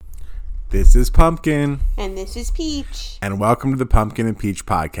This is Pumpkin. And this is Peach. And welcome to the Pumpkin and Peach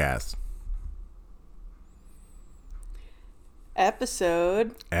podcast.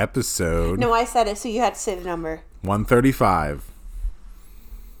 Episode. No, I said it, so you had to say the number. 135.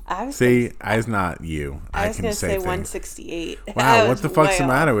 It's not you. I was going to say 168. Wow, what the fuck's the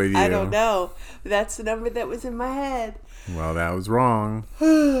matter with you? I don't know. That's the number that was in my head. Well, that was wrong.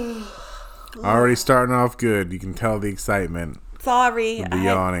 Already starting off good. You can tell the excitement. Sorry. The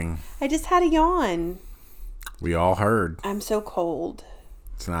yawning. I just had a yawn. We all heard. I'm so cold.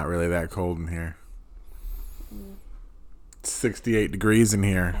 It's not really that cold in here. It's 68 degrees in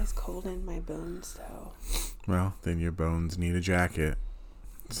here. It's cold in my bones, though. Well, then your bones need a jacket.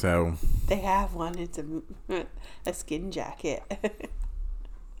 So they have one. It's a skin jacket.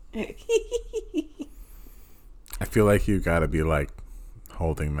 I feel like you got to be like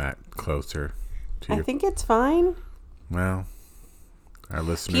holding that closer to I think it's fine. Well, our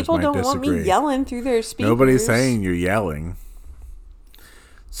listeners People might don't disagree. want me yelling through their speakers. Nobody's saying you're yelling.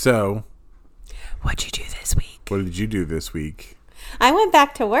 So, what'd you do this week? What did you do this week? I went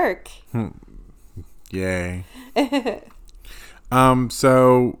back to work. Yay.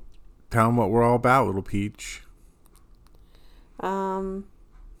 So tell them what we're all about, little Peach. We're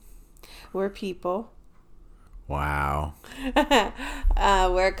people. Wow.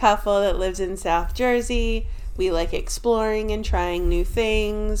 We're a couple that lives in South Jersey. We like exploring and trying new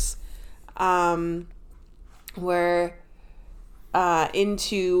things. We're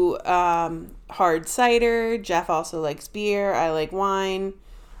into hard cider. Jeff also likes beer. I like wine.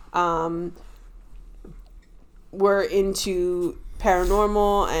 We're into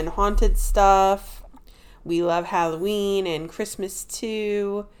paranormal and haunted stuff. We love Halloween and Christmas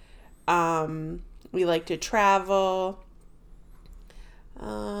too. We like to travel.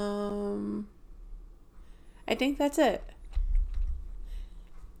 I think that's it.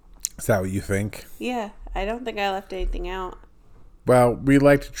 Is that what you think? Yeah, I don't think I left anything out. Well, we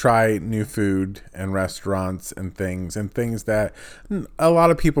like to try new food and restaurants and things that a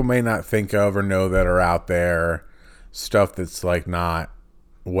lot of people may not think of or know that are out there. Stuff that's like not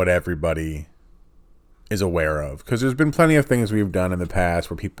what everybody is aware of. Because there's been plenty of things we've done in the past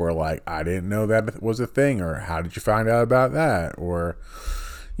where people are like, I didn't know that was a thing, or how did you find out about that? Or,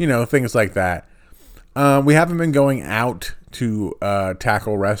 things like that. We haven't been going out to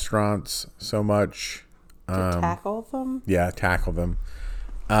tackle restaurants so much. Tackle them? Yeah, tackle them.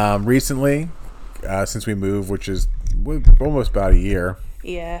 Recently, since we moved, which is almost about a year.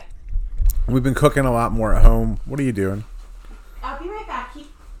 Yeah. We've been cooking a lot more at home. What are you doing? I'll be right back. Keep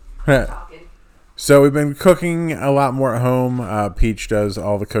talking. So we've been cooking a lot more at home. Peach does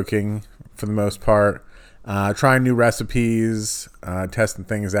all the cooking for the most part. Trying new recipes, testing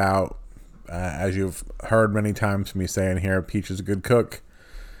things out. As you've heard many times from me saying here, Peach is a good cook.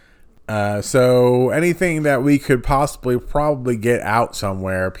 So anything that we could probably get out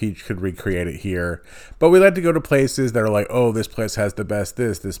somewhere, Peach could recreate it here. But we like to go to places that are like, oh, this place has the best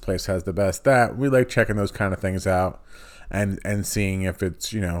this place has the best that. We like checking those kind of things out and seeing if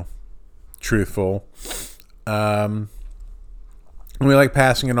it's, truthful. And we like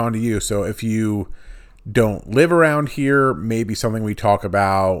passing it on to you. So if you don't live around here, maybe something we talk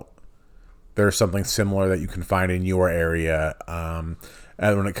about, there's something similar that you can find in your area.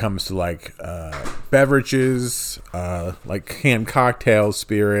 And when it comes to like beverages, like canned cocktails,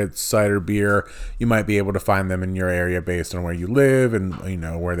 spirits, cider, beer, you might be able to find them in your area based on where you live and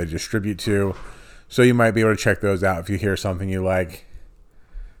where they distribute to. So you might be able to check those out if you hear something you like.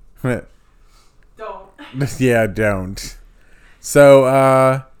 Don't. Yeah, don't.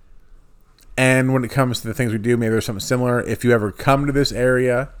 So, and when it comes to the things we do, maybe there's something similar. If you ever come to this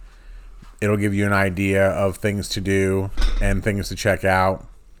area, it'll give you an idea of things to do and things to check out.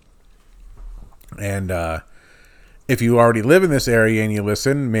 And if you already live in this area and you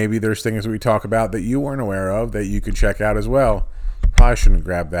listen, maybe there's things that we talk about that you weren't aware of that you could check out as well. Probably shouldn't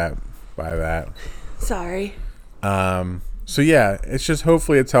grab that by that. Sorry. So yeah, it's just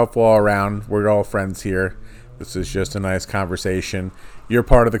hopefully it's helpful all around. We're all friends here. This is just a nice conversation. Your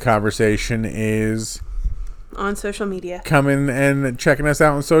part of the conversation is on social media. Coming and checking us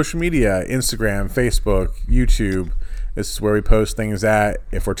out on social media, Instagram, Facebook, YouTube. This is where we post things at.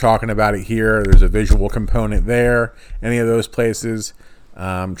 If we're talking about it here, there's a visual component there. Any of those places.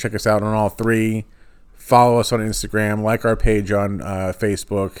 Check us out on all three. Follow us on Instagram. Like our page on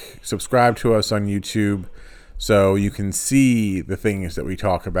Facebook. Subscribe to us on YouTube so you can see the things that we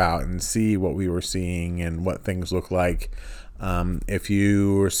talk about and see what we were seeing and what things look like. If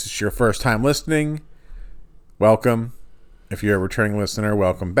it's your first time listening, welcome. If you're a returning listener,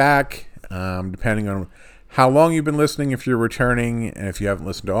 welcome back. Depending on how long you've been listening if you're returning. And if you haven't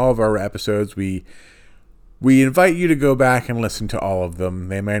listened to all of our episodes, we invite you to go back and listen to all of them.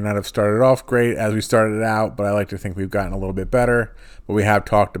 They may not have started off great as we started out, but I like to think we've gotten a little bit better. But we have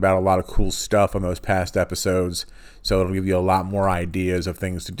talked about a lot of cool stuff on those past episodes. So it'll give you a lot more ideas of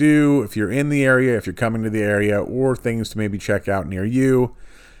things to do if you're in the area, if you're coming to the area, or things to maybe check out near you.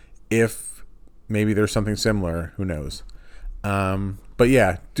 If maybe there's something similar, who knows? But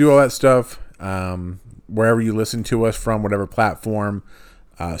yeah, do all that stuff. Wherever you listen to us from, whatever platform,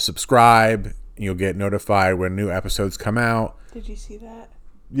 subscribe. You'll get notified when new episodes come out. Did you see that?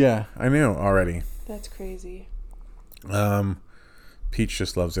 Yeah, I knew already. That's crazy. Peach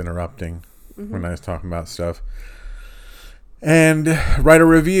just loves interrupting when I was talking about stuff. And write a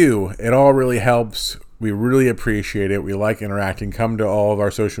review. It all really helps. We really appreciate it. We like interacting. Come to all of our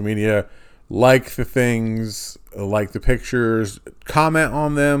social media. Like the things. Like the pictures. Comment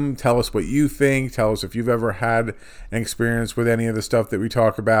on them. Tell us what you think. Tell us if you've ever had an experience with any of the stuff that we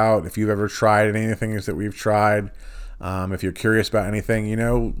talk about. If you've ever tried any of the things that we've tried. If you're curious about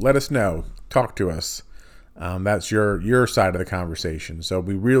anything, let us know. Talk to us. That's your side of the conversation. So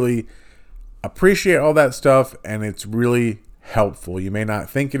we really appreciate all that stuff, and it's really helpful. You may not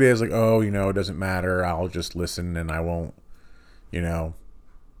think it is, like, it doesn't matter. I'll just listen and I won't,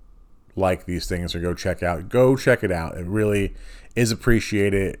 like these things or go check it out. It really is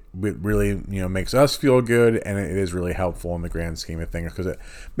appreciated. It really, makes us feel good, and it is really helpful in the grand scheme of things because it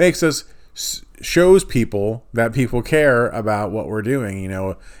makes us shows people that people care about what we're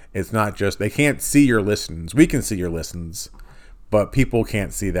doing. It's not just they can't see your listens. We can see your listens, but people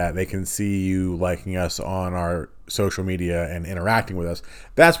can't see that. They can see you liking us on our social media and interacting with us.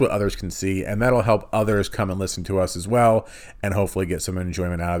 That's what others can see, and that'll help others come and listen to us as well and hopefully get some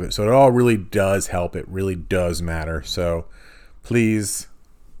enjoyment out of it. So it all really does help. It really does matter. So please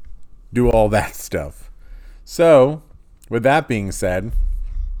do all that stuff. So with that being said,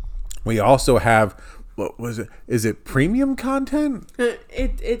 we also have, what was it? Is it premium content?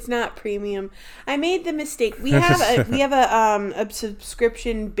 It's not premium. I made the mistake. We have a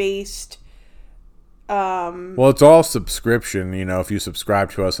subscription based. Well, it's all subscription. If you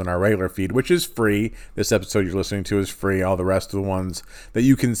subscribe to us on our regular feed, which is free. This episode you're listening to is free. All the rest of the ones that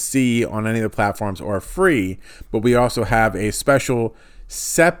you can see on any of the platforms are free. But we also have a special,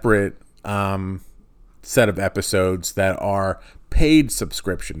 separate set of episodes that are paid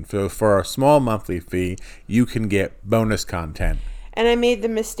subscription. So for a small monthly fee, you can get bonus content. And I made the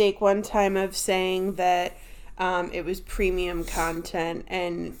mistake one time of saying that it was premium content,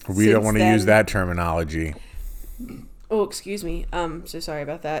 and we don't want to use that terminology. Oh, excuse me. So sorry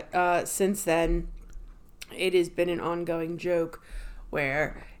about that. Since then, it has been an ongoing joke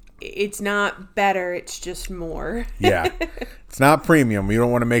where it's not better, it's just more. Yeah. It's not premium. We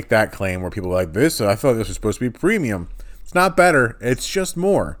don't want to make that claim where people are like, I thought this was supposed to be premium. It's not better. It's just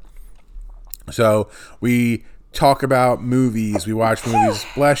more. So we talk about movies. We watch movies.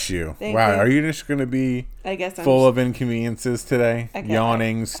 Bless you. Wow. Are you just going to be full of inconveniences today?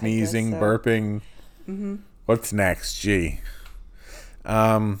 Yawning, sneezing, burping. Mm-hmm. What's next? Gee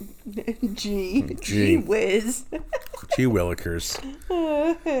whiz. Gee willikers.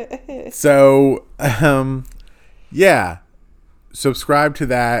 So, yeah. Subscribe to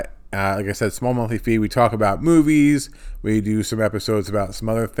that. Like I said, small monthly fee. We talk about movies. We do some episodes about some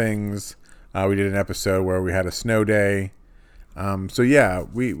other things. We did an episode where we had a snow day. So yeah,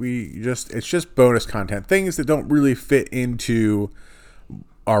 it's just bonus content, things that don't really fit into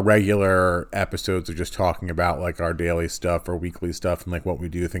our regular episodes of just talking about like our daily stuff or weekly stuff and like what we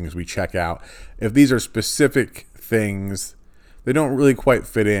do, things we check out. If these are specific things, they don't really quite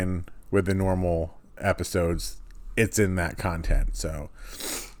fit in with the normal episodes. It's in that content. So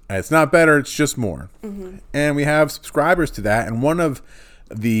it's not better, it's just more. Mm-hmm. And we have subscribers to that. And one of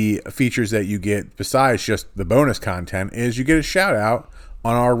the features that you get besides just the bonus content is you get a shout out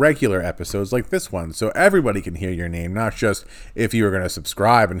on our regular episodes like this one. So everybody can hear your name, not just if you were going to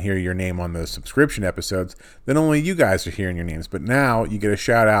subscribe and hear your name on the subscription episodes, then only you guys are hearing your names. But now you get a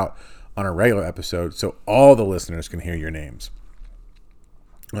shout out on a regular episode so all the listeners can hear your names.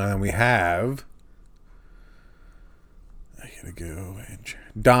 And we have...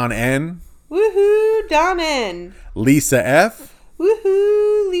 Don N. Woohoo, Don N. Lisa F.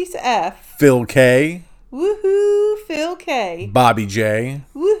 Woohoo, Lisa F. Phil K. Woohoo, Phil K. Bobby J.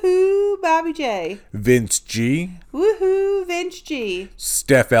 Woohoo, Bobby J. Vince G. Woohoo, Vince G.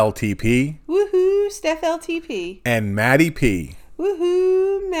 Steph LTP. Woohoo, Steph LTP. And Maddie P.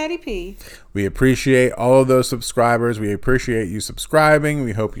 Woohoo, Maddie P. We appreciate all of those subscribers. We appreciate you subscribing.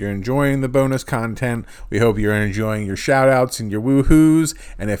 We hope you're enjoying the bonus content. We hope you're enjoying your shout outs and your woohoos.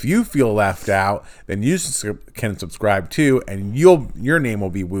 And if you feel left out, then you can subscribe too, and your name will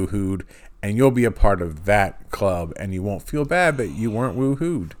be woohooed, and you'll be a part of that club, and you won't feel bad that you weren't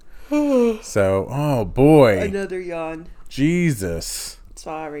woohooed. So, oh boy. Another yawn. Jesus.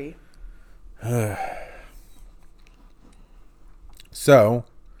 Sorry. So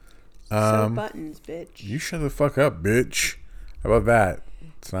buttons, bitch. You shut the fuck up, bitch. How about that?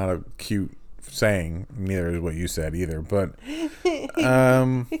 It's not a cute saying. Neither is what you said either. But,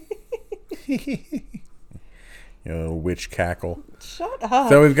 you know, witch cackle. Shut up.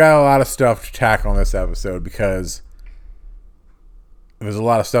 So we've got a lot of stuff to tackle on this episode because there's a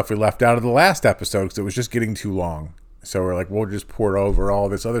lot of stuff we left out of the last episode because it was just getting too long. So we're like, we'll just pour over all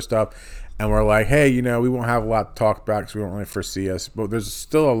this other stuff. And we're like, hey, you know, we won't have a lot to talk about because we don't really foresee us. But there's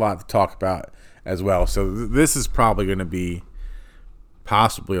still a lot to talk about as well. So this is probably going to be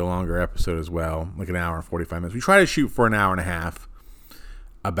possibly a longer episode as well, like an hour and 45 minutes. We try to shoot for an hour and a half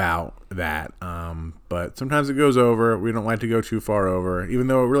about that. But sometimes it goes over. We don't like to go too far over, even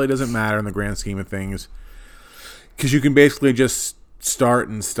though it really doesn't matter in the grand scheme of things. Because you can basically just start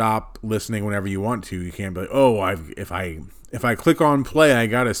and stop listening whenever you want to. You can't be like, oh, if I click on play, I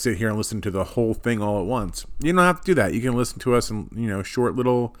gotta sit here and listen to the whole thing all at once. You don't have to do that. You can listen to us in, you know, short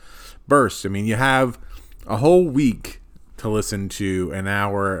little bursts. I mean, you have a whole week to listen to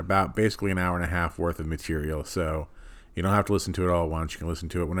basically an hour and a half worth of material. So you don't have to listen to it all at once. You can listen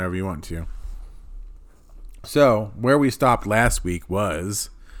to it whenever you want to. So where we stopped last week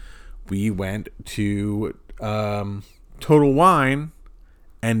was we went to Total Wine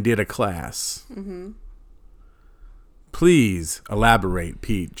and did a class. Mm-hmm. Please elaborate,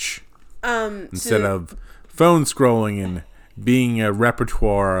 Peach. Instead of phone scrolling and being a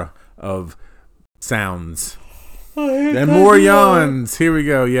repertoire of sounds. And more yawns. Here we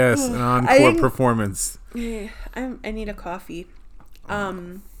go. Yes, an encore performance. I need a coffee.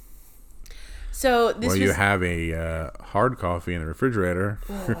 So this you have a hard coffee in the refrigerator.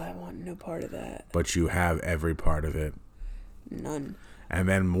 Oh, I want no part of that. But you have every part of it. None. And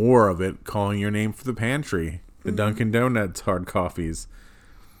then more of it calling your name for the pantry. The Dunkin' Donuts hard coffees.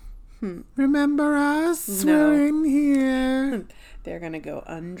 Remember us? No. We're in here. They're going to go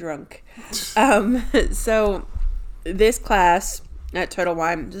undrunk. So this class at Total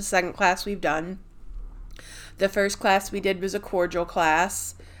Wine is the second class we've done. The first class we did was a cordial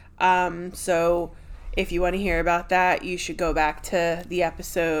class. So if you want to hear about that, you should go back to the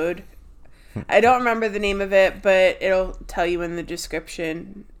episode. I don't remember the name of it, but it'll tell you in the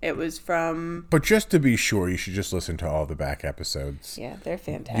description. It was from... But just to be sure, you should just listen to all the back episodes. Yeah, they're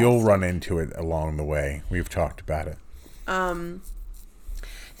fantastic. You'll run into it along the way. We've talked about it.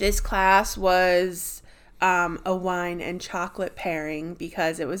 This class was a wine and chocolate pairing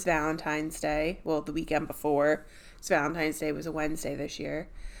because it was Valentine's Day. Well, the weekend before. It's Valentine's Day was a Wednesday this year.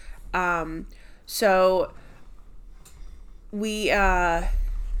 So we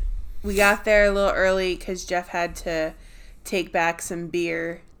got there a little early because Jeff had to take back some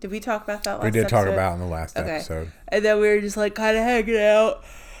beer. Did we talk about that last episode? We did talk about it in the last episode. And then we were just like kind of hanging out.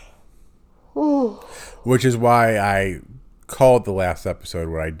 Ooh. Which is why I called the last episode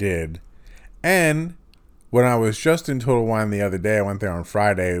what I did. And when I was just in Total Wine the other day, I went there on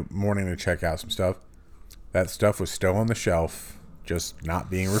Friday morning to check out some stuff. That stuff was still on the shelf, just not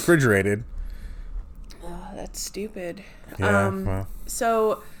being refrigerated. Oh, that's stupid. Yeah, well.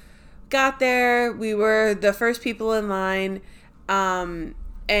 So got there, we were the first people in line, and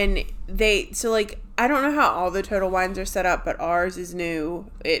I don't know how all the Total Wines are set up, but ours is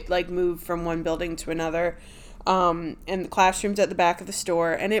new. It moved from one building to another, and the classroom's at the back of the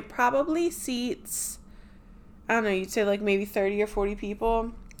store, and it probably seats, I don't know, you'd say maybe 30 or 40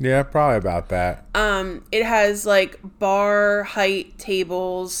 people. Yeah, probably about that. It has bar height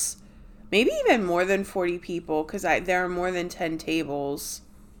tables, maybe even more than 40 people, because there are more than 10 tables.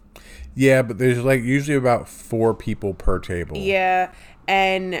 Yeah, but there's usually about 4 people per table. Yeah,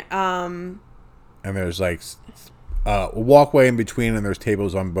 and there's a walkway in between, and there's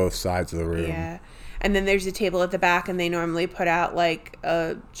tables on both sides of the room. Yeah, and then there's a table at the back, and they normally put out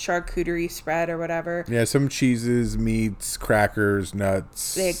a charcuterie spread or whatever. Yeah, some cheeses, meats, crackers,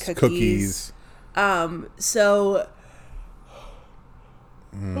 nuts, they had cookies. So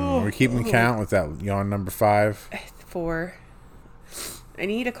we're keeping count with that yawn number 5. 4. I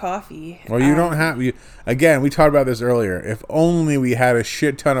need a coffee. Well, you don't have... Again, we talked about this earlier. If only we had a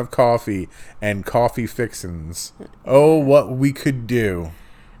shit ton of coffee and coffee fixins. Oh, what we could do.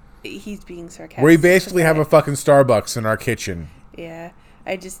 He's being sarcastic. We basically have a fucking Starbucks in our kitchen. Yeah.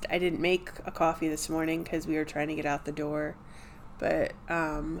 I didn't make a coffee this morning because we were trying to get out the door. But,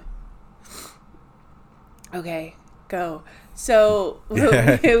 okay, go. So,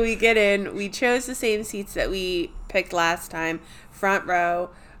 we get in. We chose the same seats that we picked last time, front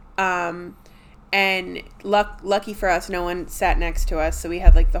row. And lucky for us, no one sat next to us, so we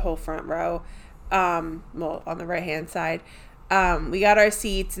had, like, the whole front row, on the right-hand side. We got our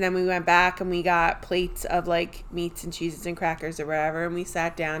seats, and then we went back and we got plates of, like, meats and cheeses and crackers or whatever, and we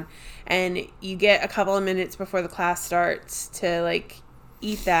sat down. And you get a couple of minutes before the class starts to, like,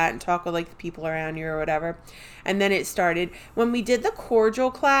 eat that and talk with, like, the people around you or whatever. And then it started. When we did the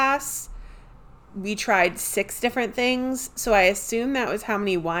cordial class, we tried 6 different things, so I assume that was how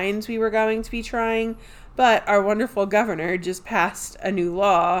many wines we were going to be trying. But our wonderful governor just passed a new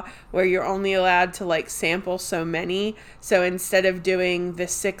law where you're only allowed to, like, sample so many. So instead of doing the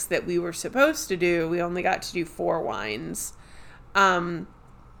 6 that we were supposed to do, we only got to do 4 wines.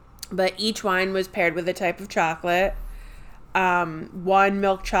 But each wine was paired with a type of chocolate. 1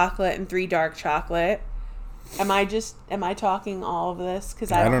 milk chocolate and 3 dark chocolate. Am I talking all of this?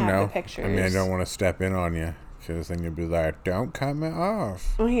 Because I don't have the pictures. I mean, I don't want to step in on you. Because then you'll be like, don't cut me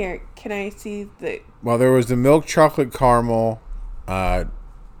off. Well, here, can I see the... Well, there was the milk chocolate caramel,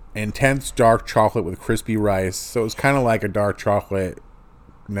 intense dark chocolate with crispy rice. So it was kind of like a dark chocolate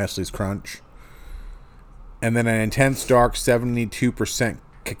Nestle's Crunch. And then an intense dark 72%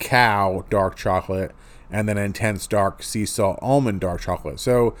 cacao dark chocolate. And then an intense dark sea salt almond dark chocolate.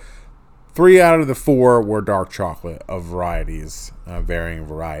 So 3 out of the 4 were dark chocolate of varieties, varying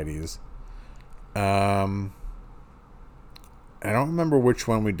varieties. I don't remember which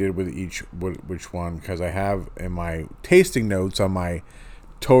one we did with which one, because I have in my tasting notes on my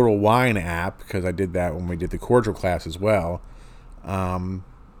Total Wine app, because I did that when we did the cordial class as well. One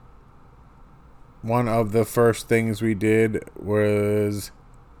of the first things we did was...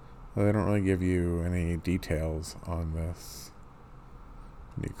 Well, they don't really give you any details on this.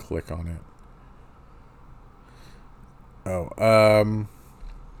 You click on it. A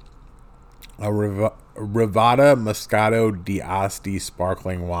Rivada Moscato d'Asti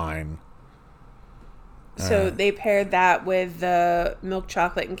sparkling wine. So they paired that with the milk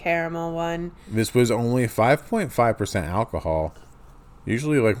chocolate and caramel one. This was only 5.5% alcohol.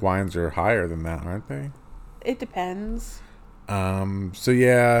 Usually, like, wines are higher than that, aren't they? It depends. So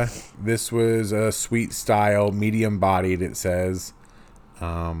yeah, this was a sweet style, medium bodied, it says.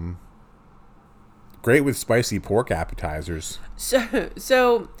 Great with spicy pork appetizers.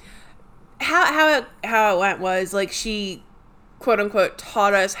 So how it went was, like, she quote unquote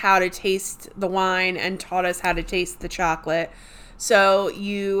taught us how to taste the wine and taught us how to taste the chocolate. So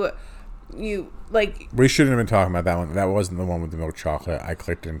you like, we shouldn't have been talking about that one. That wasn't the one with the milk chocolate. I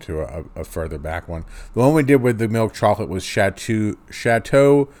clicked into a further back one. The one we did with the milk chocolate was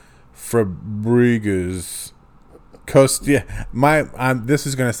Chateau Fabrigues. This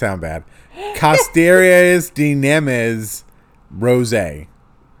is gonna sound bad. Casterias de Nemes Rosé.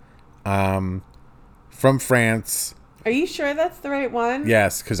 From France. Are you sure that's the right one?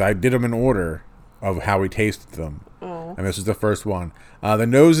 Yes, because I did them in order of how we tasted them. Oh. And this is the first one. The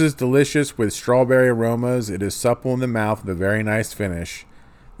nose is delicious with strawberry aromas. It is supple in the mouth with a very nice finish.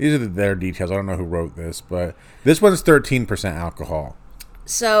 These are their details. I don't know who wrote this, but this one's 13% alcohol.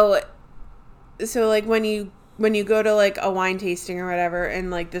 So like when you go to, like, a wine tasting or whatever, and,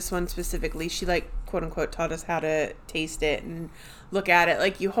 like, this one specifically, she, like, quote unquote taught us how to taste it and look at it.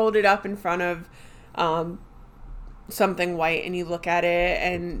 Like, you hold it up in front of something white and you look at it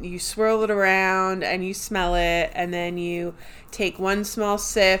and you swirl it around and you smell it, and then you take one small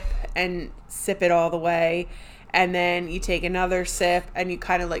sip and sip it all the way, and then you take another sip and you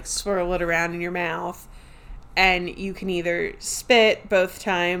kind of, like, swirl it around in your mouth, and you can either spit both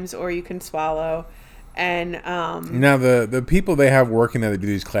times or you can swallow. And now the people they have working that do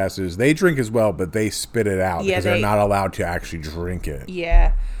these classes, they drink as well, but they spit it out because they're not allowed to actually drink it.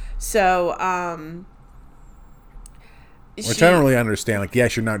 Yeah. So which I don't really understand. Like,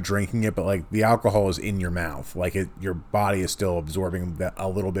 yes, you're not drinking it, but, like, the alcohol is in your mouth. Like, your body is still absorbing that a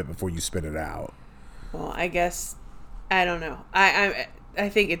little bit before you spit it out. Well, I guess, I don't know. I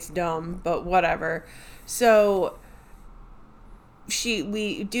think it's dumb, but whatever. So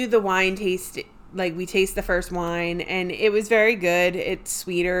we do the wine taste. Like, we taste the first wine, and it was very good. It's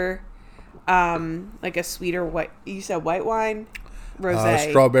sweeter, like a sweeter white. You said white wine, rosé,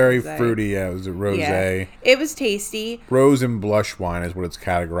 strawberry fruity. Yeah, it was a rosé. Yeah. It was tasty. Rose and blush wine is what it's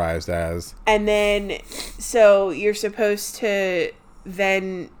categorized as. And then, so you're supposed to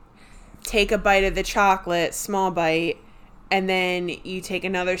then take a bite of the chocolate, small bite, and then you take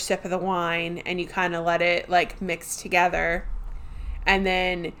another sip of the wine, and you kind of let it, like, mix together. And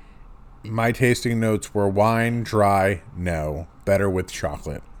then my tasting notes were wine, dry, no. Better with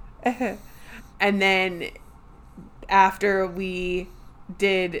chocolate. and then after we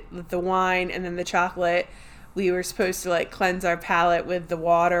did the wine and then the chocolate, we were supposed to like cleanse our palate with the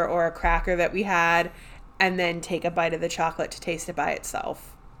water or a cracker that we had, and then take a bite of the chocolate to taste it by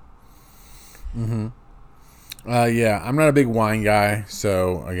itself. Mm-hmm. Yeah, I'm not a big wine guy,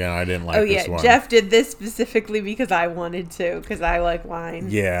 so again, I didn't like this one. Jeff did this specifically because I wanted to, because I like wine.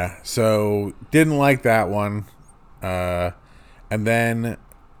 Yeah, so didn't like that one. And then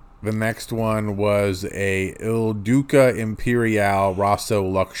the next one was a Il Duca Imperiale Rosso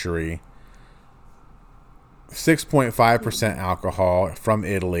Luxury. 6.5% alcohol from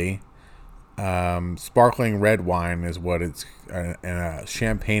Italy. Sparkling red wine is what it's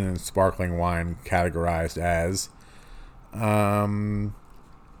champagne and sparkling wine categorized as.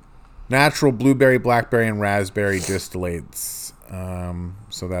 Natural blueberry, blackberry, and raspberry distillates.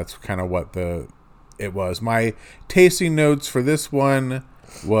 So that's kind of what it was. My tasting notes for this one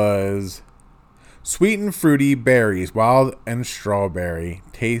was sweet and fruity, berries, wild and strawberry.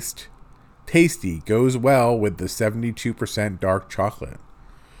 Tasty, goes well with the 72% dark chocolate.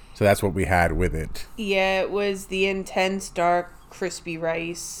 So that's what we had with it. Yeah, it was the intense dark crispy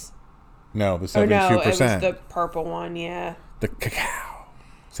rice. No, the 72%. Oh, no, it was the purple one, yeah. The cacao.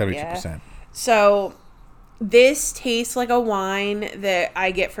 72%. Yeah. So this tastes like a wine that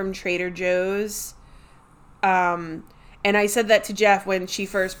I get from Trader Joe's. And I said that to Jeff when she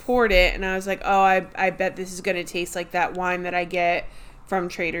first poured it, and I was like, oh, I bet this is going to taste like that wine that I get from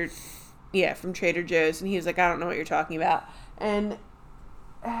Trader Joe's. And he was like, I don't know what you're talking about. And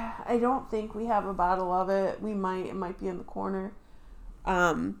I don't think we have a bottle of it. It might be in the corner.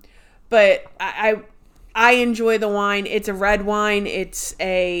 But I enjoy the wine. It's a red wine. It's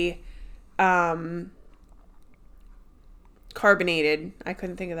a carbonated. I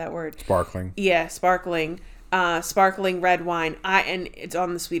couldn't think of that word. Sparkling. Yeah, sparkling. Sparkling red wine. And it's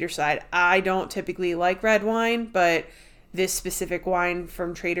on the sweeter side. I don't typically like red wine, but this specific wine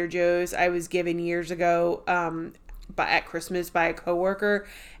from Trader Joe's I was given years ago at Christmas by a coworker,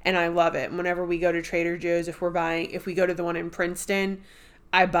 and I love it. Whenever we go to Trader Joe's, if we go to the one in Princeton,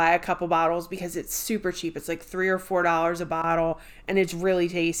 I buy a couple bottles because it's super cheap. It's like $3 or $4 a bottle, and it's really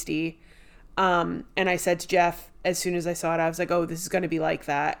tasty. And I said to Jeff as soon as I saw it, I was like, oh, this is going to be like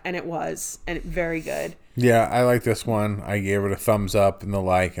that. And it was, and very good. Yeah, I like this one. I gave it a thumbs up and the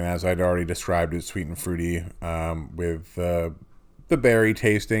like, and as I'd already described it, sweet and fruity with the berry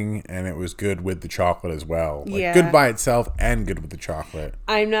tasting, and it was good with the chocolate as well. Good by itself and good with the chocolate.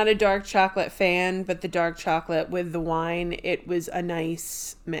 I'm not a dark chocolate fan, but the dark chocolate with the wine, it was a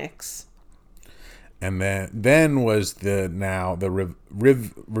nice mix. And then was the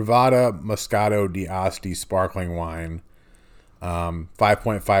Rivada Moscato d'Asti sparkling wine.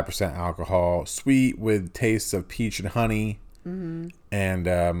 5.5% alcohol, sweet with tastes of peach and honey. Mm-hmm.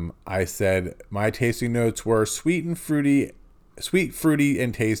 And I said my tasting notes were sweet, fruity,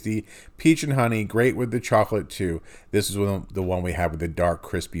 and tasty. Peach and honey, great with the chocolate too. This is the one we had with the dark,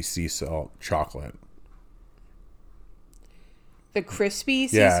 crispy sea salt chocolate. The crispy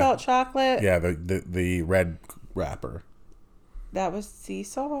sea salt chocolate? Yeah, the red wrapper. That was sea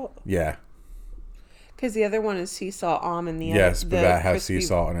salt? Yeah. Because the other one is sea salt almond. Yes, but that has sea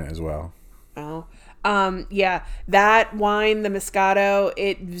salt in it as well. Oh. Yeah, that wine, the Moscato,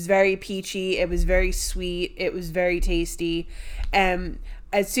 it was very peachy. It was very sweet. It was very tasty. And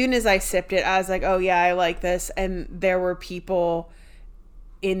as soon as I sipped it, I was like, oh yeah, I like this. And there were people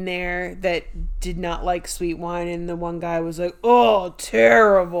in there that did not like sweet wine, and the one guy was like, oh,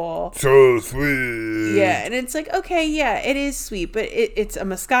 terrible, so sweet. Yeah. And it's like, okay, yeah, it is sweet, but it's a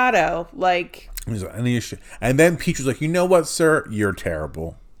Moscato, like. And then Peach was like, you know what, sir, you're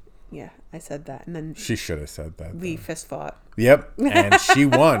terrible. Yeah, I said that, and then she should have said that. We fist fought. Yep, and she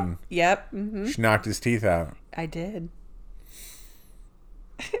won. Yep. Mm-hmm. She knocked his teeth out. I did.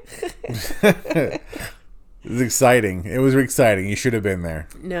 It was exciting. You should have been there.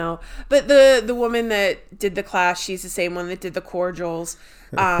 No, but the woman that did the class, she's the same one that did the cordials.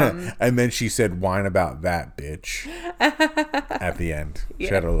 And then she said, "Whine about that, bitch." At the end, she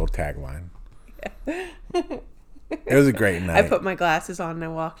had a little tagline. Yeah. It was a great night. I put my glasses on and I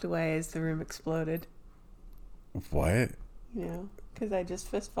walked away as the room exploded. What? Yeah, because I just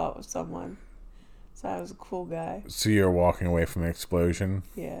fist fought with someone. So I was a cool guy. So you're walking away from an explosion?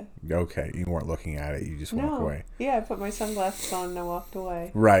 Yeah. Okay, you weren't looking at it. You just walked away. Yeah, I put my sunglasses on and I walked away.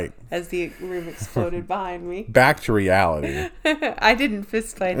 Right. As the room exploded behind me. Back to reality. I didn't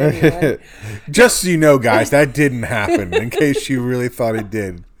fist fight anyway. Just so you know, guys, that didn't happen. In case you really thought it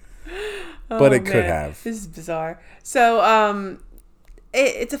did. But it could have. This is bizarre. So,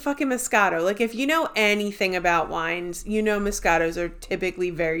 It's a fucking Moscato. Like, if you know anything about wines, you know Moscatos are typically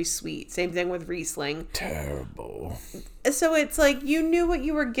very sweet. Same thing with Riesling. Terrible. So it's like, you knew what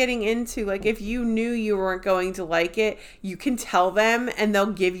you were getting into. Like, if you knew you weren't going to like it, you can tell them and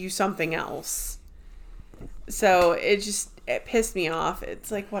they'll give you something else. So it pissed me off. It's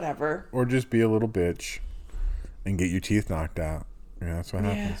like, whatever. Or just be a little bitch and get your teeth knocked out. Yeah, that's what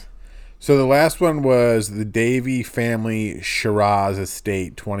happens. So the last one was the Davy Family Shiraz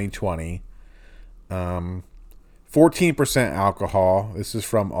Estate 2020. 14% alcohol. This is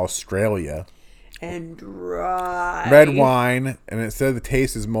from Australia. And dry. Red wine. And it said the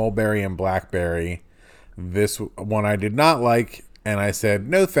taste is mulberry and blackberry. This one I did not like. And I said,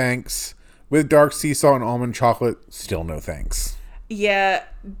 no thanks. With dark sea salt and almond chocolate, still no thanks. Yeah,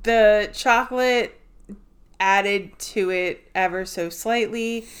 the chocolate added to it ever so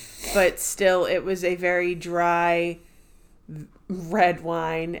slightly, but still it was a very dry red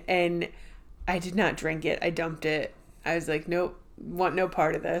wine, and I did not drink it. I dumped it. I was like, nope, want no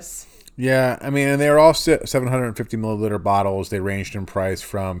part of this. Yeah, I mean, and they were all 750 milliliter bottles. They ranged in price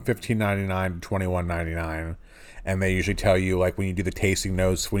from $15.99 to $21.99. And they usually tell you, like, when you do the tasting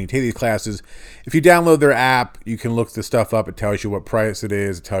notes, when you take these classes, if you download their app, you can look the stuff up. It tells you what price it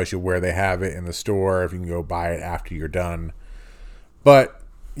is. It tells you where they have it in the store, if you can go buy it after you're done. But,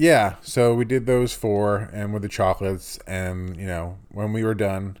 yeah, so we did those 4, and with the chocolates. And, you know, when we were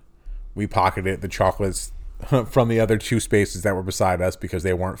done, we pocketed the chocolates from the other 2 spaces that were beside us because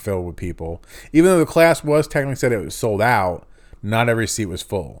they weren't filled with people. Even though the class was technically said it was sold out, not every seat was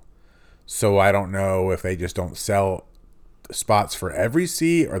full. So I don't know if they just don't sell spots for every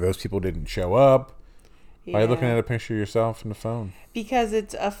seat or those people didn't show up. Yeah. Why are you looking at a picture of yourself in the phone? Because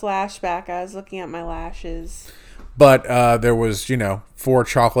it's a flashback. I was looking at my lashes. But there was, 4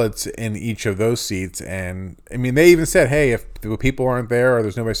 chocolates in each of those seats. And, I mean, they even said, hey, if the people aren't there or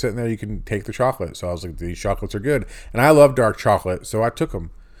there's nobody sitting there, you can take the chocolate. So I was like, these chocolates are good. And I love dark chocolate, so I took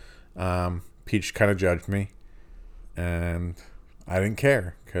them. Peach kind of judged me. And I didn't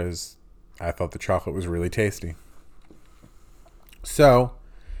care because I thought the chocolate was really tasty. So,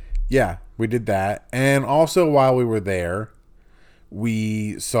 yeah, we did that. And also while we were there,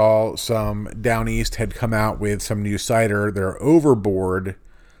 we saw some Down East had come out with some new cider. Their Overboard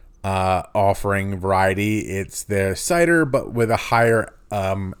offering variety. It's their cider, but with a higher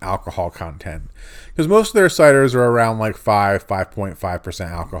alcohol content. Because most of their ciders are around like 5.5%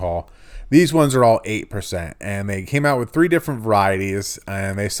 alcohol. These ones are all 8%, and they came out with 3 different varieties,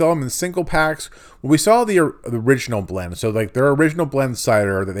 and they sell them in single packs. We saw the original blend, so like their original blend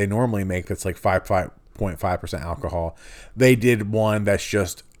cider that they normally make that's like 5.5% alcohol. They did one that's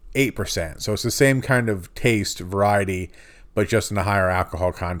just 8%, so it's the same kind of taste variety, but just in a higher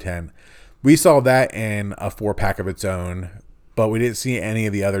alcohol content. We saw that in a 4-pack of its own, but we didn't see any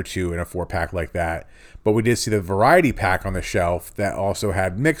of the other 2 in a 4-pack like that. But we did see the variety pack on the shelf that also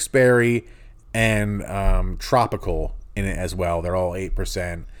had mixed berry and tropical in it as well. They're all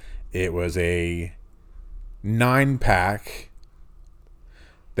 8%. It was a 9-pack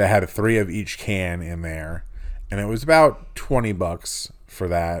that had 3 of each can in there. And it was about $20 for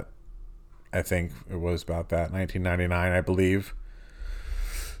that. I think it was about that. $19.99, I believe.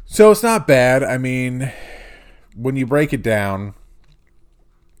 So it's not bad. I mean, when you break it down,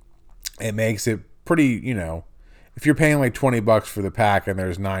 it makes it pretty, if you're paying like $20 for the pack and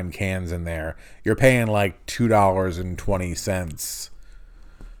there's 9 cans in there, you're paying like $2.20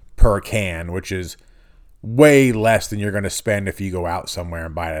 per can, which is way less than you're going to spend if you go out somewhere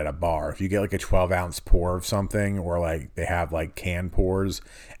and buy it at a bar. If you get like a 12-ounce pour of something, or like they have like canned pours,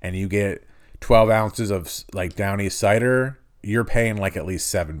 and you get 12 ounces of like Down East cider, you're paying like at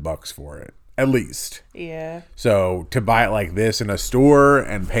least $7 for it. At least. Yeah. So to buy it like this in a store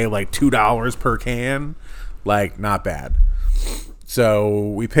and pay like $2 per can, like, not bad. So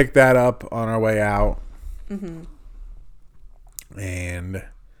we picked that up on our way out. Mm-hmm. And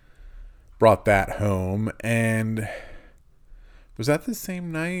brought that home. And was that the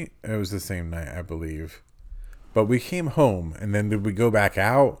same night? It was the same night, I believe. But we came home, and then did we go back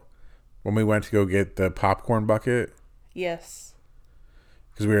out when we went to go get the popcorn bucket? Yes.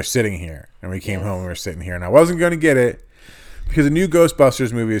 Because we were sitting here, and we came home and we were sitting here, and I wasn't going to get it because the new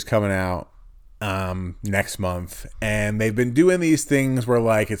Ghostbusters movie is coming out next month, and they've been doing these things where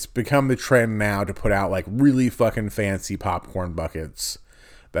like it's become the trend now to put out like really fucking fancy popcorn buckets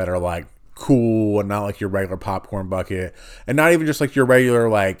that are like cool and not like your regular popcorn bucket, and not even just like your regular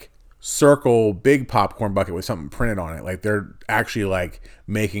like circle big popcorn bucket with something printed on it. Like they're actually like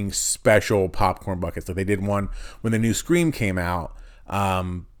making special popcorn buckets. Like they did one when the new Scream came out.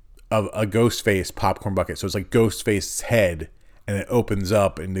 Of a Ghostface popcorn bucket. So it's like Ghostface's head, and it opens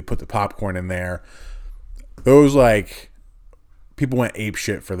up and they put the popcorn in there. Those, like, people went ape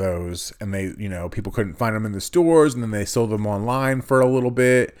shit for those, and they, people couldn't find them in the stores, and then they sold them online for a little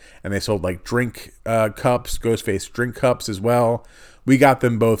bit, and they sold like drink cups, Ghostface drink cups as well. We got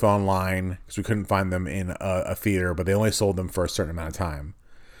them both online because we couldn't find them in a theater, but they only sold them for a certain amount of time.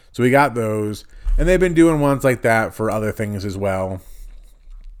 So we got those, and they've been doing ones like that for other things as well.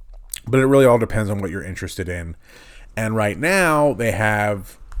 But it really all depends on what you're interested in. And right now, they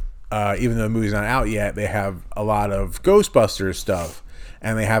have, even though the movie's not out yet, they have a lot of Ghostbusters stuff.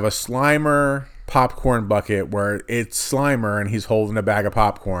 And they have a Slimer popcorn bucket where it's Slimer and he's holding a bag of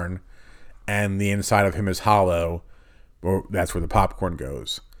popcorn, and the inside of him is hollow. Or that's where the popcorn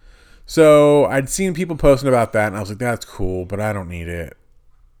goes. So I'd seen people posting about that, and I was like, that's cool, but I don't need it.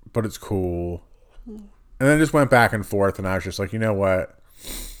 But it's cool. And then it just went back and forth, and I was just like, you know what?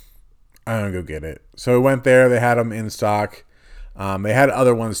 I'm going to go get it. So we went there. They had them in stock. They had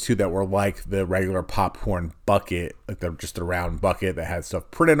other ones, too, that were like the regular popcorn bucket, like just a round bucket that had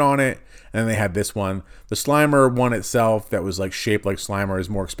stuff printed on it. And then they had this one. The Slimer one itself that was like shaped like Slimer is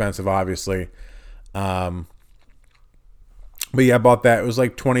more expensive, obviously. But yeah, I bought that. It was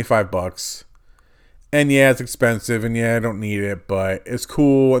like $25. And yeah, it's expensive. And yeah, I don't need it, but it's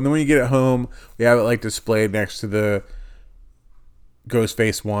cool. And then when you get it home, we have it like displayed next to the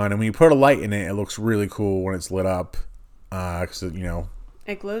Ghostface one. And when you put a light in it, it looks really cool when it's lit up. Because,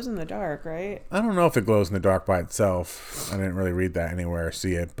 it glows in the dark, right? I don't know if it glows in the dark by itself. I didn't really read that anywhere or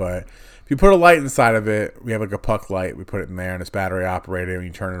see it. But if you put a light inside of it, we have like a puck light. We put it in there, and it's battery operated. When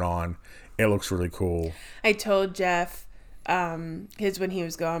you turn it on, it looks really cool. I told Jeff... when he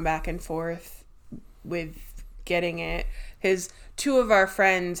was going back and forth with getting it, his two of our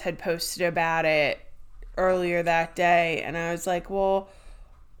friends had posted about it earlier that day, and I was like, well,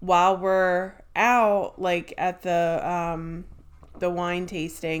 while we're out, like at the wine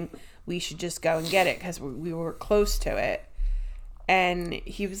tasting, we should just go and get it because we were close to it. And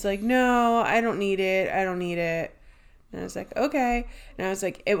he was like, no, I don't need it. And I was like, okay. And I was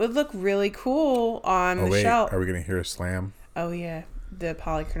like, it would look really cool on the shelf. Are we going to hear a slam? Oh, yeah. The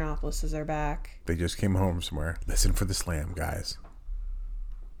Polychronopolises are back. They just came home somewhere. Listen for the slam, guys.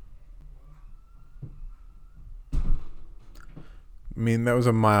 I mean, that was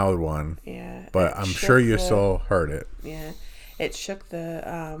a mild one. Yeah. But I'm sure you still heard it. Yeah. It shook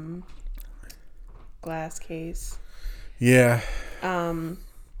the glass case. Yeah.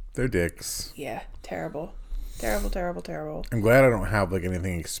 They're dicks. Yeah. Terrible. Terrible. I'm glad I don't have like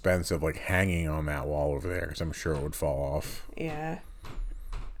anything expensive like hanging on that wall over there, because I'm sure it would fall off. Yeah.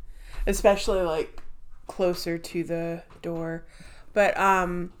 Especially like closer to the door. But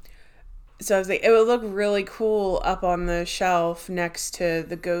so I was like, it would look really cool up on the shelf next to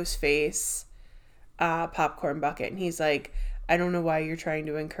the Ghostface popcorn bucket. And he's like, I don't know why you're trying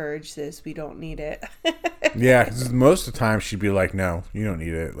to encourage this. We don't need it. Yeah, because most of the time she'd be like, no, you don't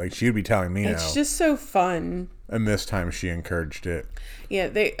need it. Like, she'd be telling me it's just so fun. And this time she encouraged it. Yeah,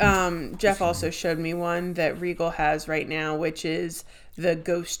 they Jeff also showed me one that Regal has right now, which is the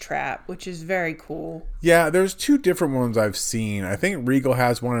Ghost Trap, which is very cool. Yeah, there's two different ones I've seen. I think Regal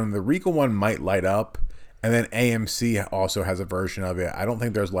has one, and the Regal one might light up. And then AMC also has a version of it. I don't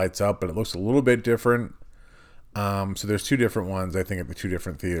think there's lights up, but it looks a little bit different. So there's two different ones, I think, at the two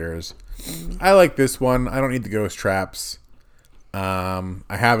different theaters. I like this one. I don't need the Ghost Traps. I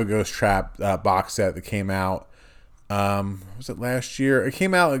have a Ghost Trap box set that came out. Was it last year? It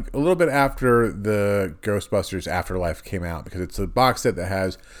came out like a little bit after the Ghostbusters Afterlife came out, because it's a box set that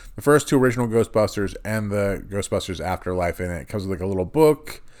has the first two original Ghostbusters and the Ghostbusters Afterlife in it. It comes with like a little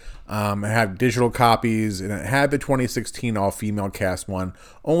book. It had digital copies, and it had the 2016 all-female cast one,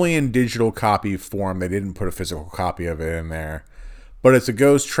 only in digital copy form. They didn't put a physical copy of it in there. But it's a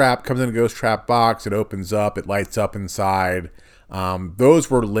Ghost Trap, comes in a Ghost Trap box, it opens up, it lights up inside.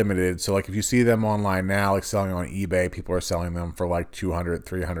 Those were limited, so like if you see them online now, like selling on eBay, people are selling them for like $200,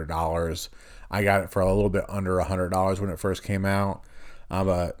 $300. I got it for a little bit under $100 when it first came out.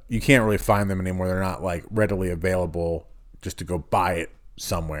 But you can't really find them anymore. They're not like readily available just to go buy it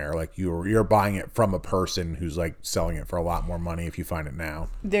somewhere. Like you're buying it from a person who's like selling it for a lot more money if you find it now.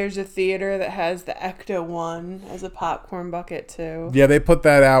 There's a theater that has the Ecto one as a popcorn bucket too. Yeah, they put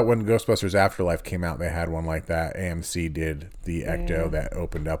that out when Ghostbusters Afterlife came out. They had one like that. AMC did the Ecto that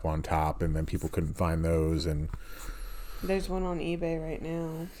opened up on top, and then people couldn't find those. And there's one on eBay right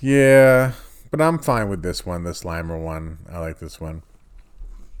now. Yeah, but I'm fine with this one, the Slimer one. I like this one.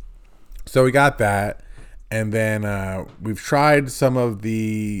 So we got that. And then we've tried some of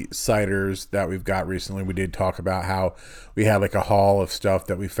the ciders that we've got recently. We did talk about how we had like a haul of stuff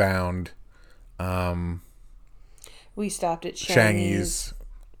that we found. We stopped at Shangy's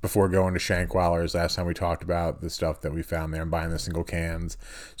before going to Shankweiler's last time we talked about the stuff that we found there and buying the single cans.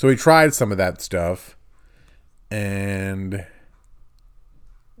 So we tried some of that stuff. And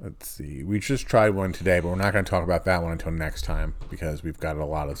let's see. We just tried one today, but we're not going to talk about that one until next time because we've got a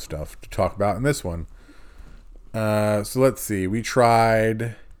lot of stuff to talk about in this one. So let's see. We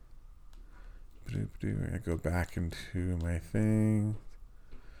tried... I go back into my thing.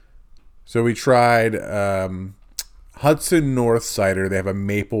 So we tried Hudson North Cider. They have a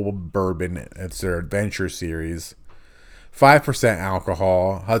maple bourbon. It's their adventure series. 5%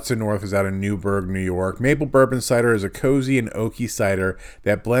 alcohol. Hudson North is out of Newburgh, New York. Maple bourbon cider is a cozy and oaky cider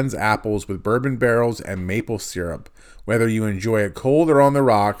that blends apples with bourbon barrels and maple syrup. Whether you enjoy it cold or on the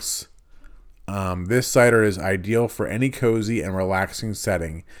rocks, this cider is ideal for any cozy and relaxing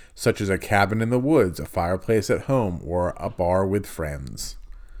setting, such as a cabin in the woods, a fireplace at home, or a bar with friends.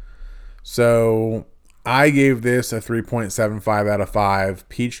 So I gave this a 3.75 out of 5.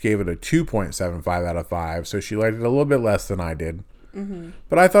 Peach gave it a 2.75 out of 5, so she liked it a little bit less than I did. Mm-hmm.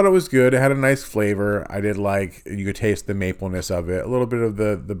 But I thought it was good. It had a nice flavor. I did like, you could taste the mapleness of it, a little bit of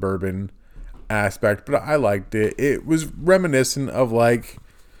the bourbon aspect, but I liked it. It was reminiscent of like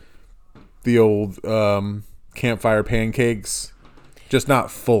the old campfire pancakes, just not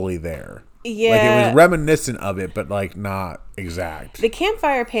fully there. Yeah. Like it was reminiscent of it, but like not exact. The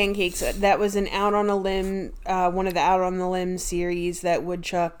campfire pancakes, that was an Out on a Limb, one of the Out on the Limb series that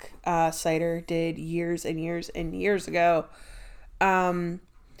Woodchuck Cider did years and years and years ago. And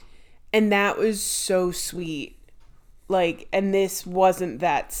that was so sweet. Like, and this wasn't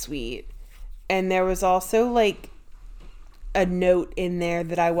that sweet. And there was also like a note in there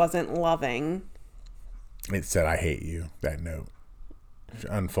that I wasn't loving. It said, "I hate you," that note. She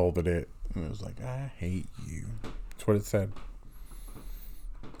unfolded it, and it was like, "I hate you." That's what it said.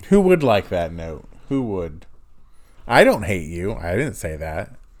 Who would like that note? Who would? I don't hate you. I didn't say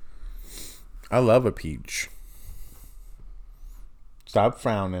that. I love a peach. Stop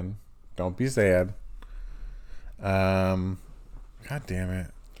frowning. Don't be sad. God damn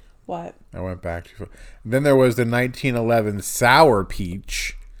it. What? I went back to... Then there was the 1911 Sour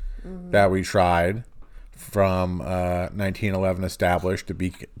Peach that we tried from 1911 established,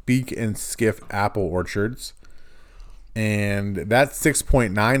 the Beak and Skiff Apple Orchards. And that's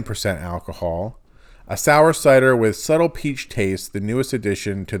 6.9% alcohol. A sour cider with subtle peach taste, the newest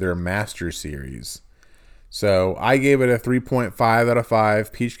addition to their Master Series. So I gave it a 3.5 out of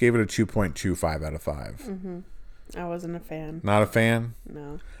 5. Peach gave it a 2.25 out of 5. Mm-hmm. I wasn't a fan. Not a fan?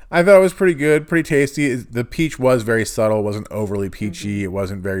 No. I thought it was pretty good, pretty tasty. The peach was very subtle. It wasn't overly peachy. Mm-hmm. It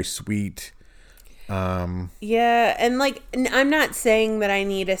wasn't very sweet. Yeah, and like, I'm not saying that I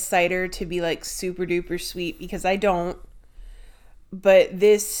need a cider to be like super duper sweet, because I don't. But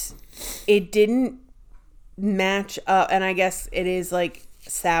this, it didn't match up, and I guess it is like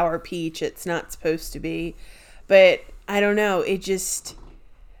sour peach. It's not supposed to be. But I don't know. It just...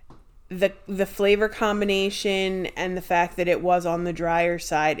 The flavor combination and the fact that it was on the drier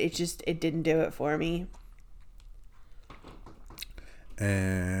side, it didn't do it for me.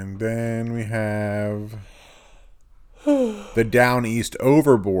 And then we have the Down East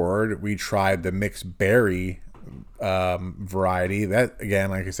Overboard. We tried the mixed berry variety. That, again,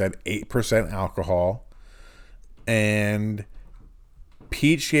 like I said, 8% alcohol. And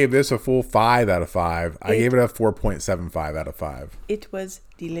Peach gave this a full 5 out of 5. I gave it a 4.75 out of 5. It was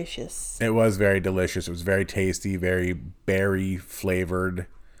delicious. It was very delicious. It was very tasty, very berry flavored.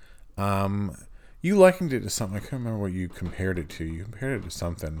 You likened it to something. I can't remember what you compared it to. You compared it to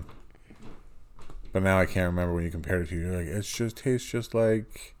something. But now I can't remember what you compared it to. You're like, it just tastes just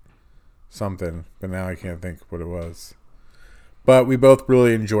like something. But now I can't think what it was. But we both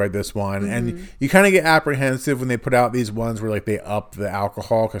really enjoyed this one. Mm-hmm. And you kind of get apprehensive when they put out these ones where like they up the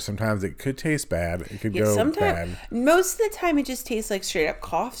alcohol, because sometimes it could taste bad. It could go bad. Most of the time it just tastes like straight up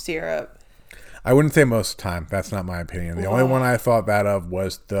cough syrup. I wouldn't say most of the time. That's not my opinion. The only one I thought that of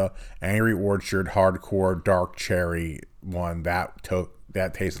was the Angry Orchard Hardcore Dark Cherry one. That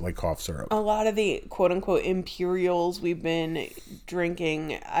tasted like cough syrup. A lot of the quote-unquote Imperials we've been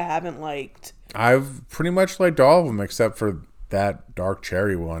drinking, I haven't liked. I've pretty much liked all of them except for that dark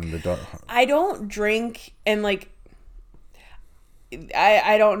cherry one. I don't drink, and like,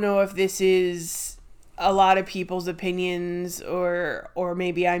 I don't know if this is a lot of people's opinions or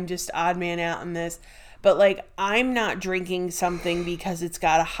maybe I'm just odd man out in this, but like, I'm not drinking something because it's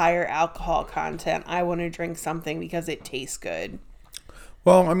got a higher alcohol content. I want to drink something because it tastes good.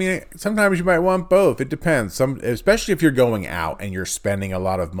 Well, I mean, sometimes you might want both. It depends. Especially if you're going out and you're spending a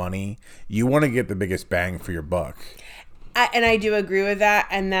lot of money, you want to get the biggest bang for your buck. I do agree with that,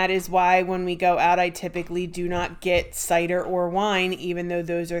 and that is why when we go out, I typically do not get cider or wine, even though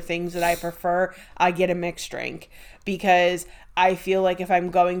those are things that I prefer. I get a mixed drink because I feel like if I'm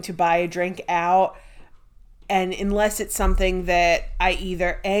going to buy a drink out, and unless it's something that I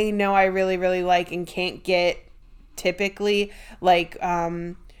either A, know I really, really like and can't get typically, like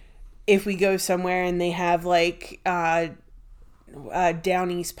if we go somewhere and they have like Down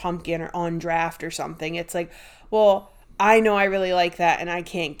East pumpkin or on draft or something, it's like, well, I know I really like that and I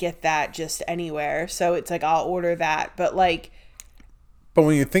can't get that just anywhere, so it's like I'll order that. But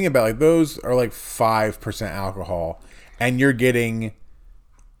when you think about, like, those are like 5% alcohol and you're getting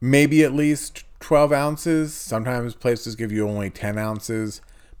maybe at least 12 ounces. Sometimes places give you only 10 ounces,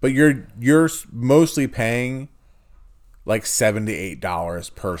 but you're mostly paying like $7 to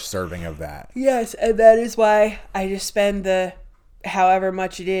 $8 per serving of that. yes, and that is why I just spend the however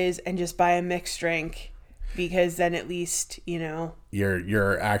much it is and just buy a mixed drink, because then at least,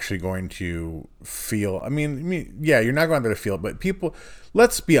 you're actually going to feel, I mean, yeah, you're not going to feel it, but people,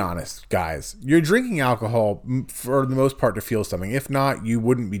 let's be honest, guys, you're drinking alcohol for the most part to feel something. If not, you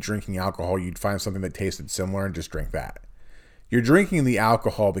wouldn't be drinking alcohol. You'd find something that tasted similar and just drink that. You're drinking the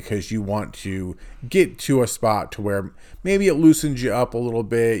alcohol because you want to get to a spot to where maybe it loosens you up a little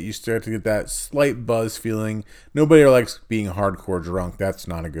bit. You start to get that slight buzz feeling. Nobody likes being hardcore drunk. That's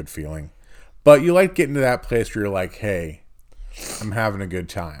not a good feeling. But you like getting to that place where you're like, hey, I'm having a good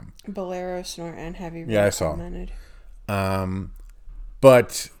time. Bolero, Snort, and Heavy Yeah, I saw.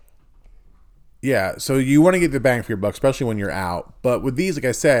 But yeah, so you want to get the bang for your buck, especially when you're out. But with these, like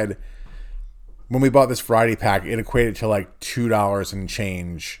I said, when we bought this Friday pack, it equated to like $2 and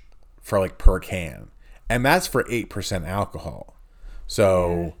change for like per can. And that's for 8% alcohol.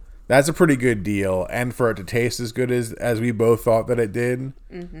 So that's a pretty good deal. And for it to taste as good as we both thought that it did,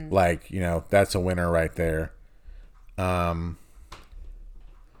 like, that's a winner right there. Then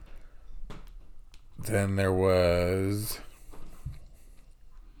there was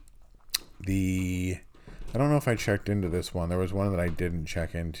I don't know if I checked into this one. There was one that I didn't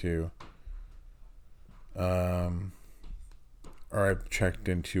check into. Or I checked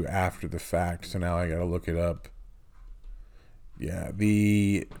into after the fact, so now I gotta look it up. Yeah,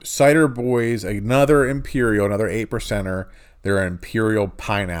 the Cider Boys, another Imperial, another 8%er. They're an Imperial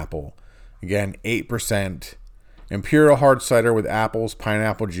Pineapple. Again, 8%. Imperial hard cider with apples,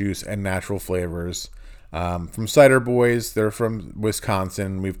 pineapple juice, and natural flavors. From Cider Boys, they're from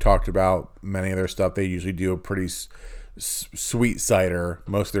Wisconsin. We've talked about many of their stuff. They usually do a pretty sweet cider.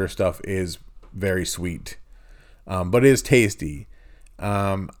 Most of their stuff is very sweet, but it is tasty.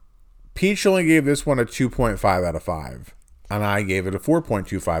 Peach only gave this one a 2.5 out of 5, and I gave it a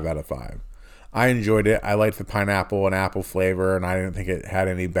 4.25 out of 5. I enjoyed it. I liked the pineapple and apple flavor, and I didn't think it had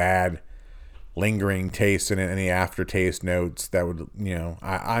any bad lingering taste in it, any aftertaste notes that would,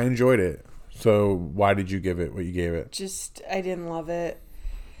 I enjoyed it. So why did you give it what you gave it? Just, I didn't love it.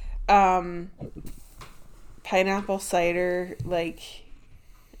 Pineapple cider, like,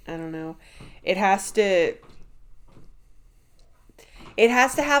 I don't know. It has to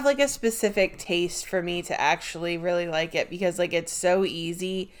have like a specific taste for me to actually really like it, because like it's so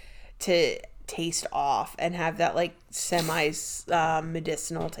easy to taste off and have that like semi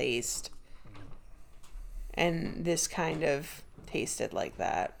medicinal taste. And this kind of tasted like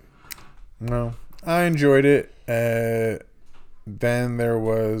that. No, I enjoyed it. Then there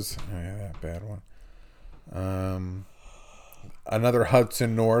was that bad one. Another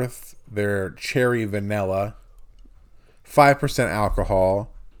Hudson North. They're cherry vanilla, 5%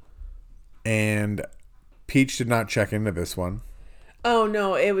 alcohol, and Peach did not check into this one. Oh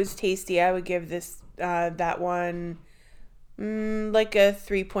no, it was tasty. I would give this that one like a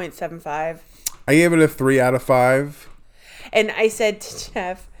 3.75. I gave it a 3 out of 5. And I said to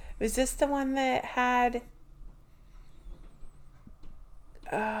Jeff, was this the one that had...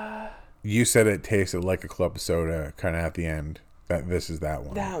 You said it tasted like a club soda kind of at the end. This is that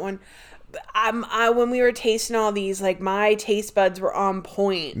one. That one. When we were tasting all these, like, my taste buds were on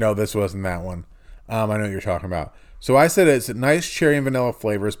point. No, this wasn't that one. I know what you're talking about. So I said it's nice cherry and vanilla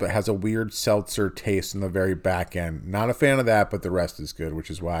flavors, but has a weird seltzer taste in the very back end. Not a fan of that, but the rest is good, which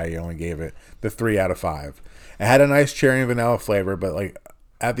is why I only gave it the 3 out of 5. It had a nice cherry and vanilla flavor, but like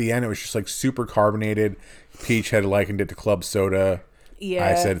at the end, it was just like super carbonated. Peach had likened it to club soda. Yeah.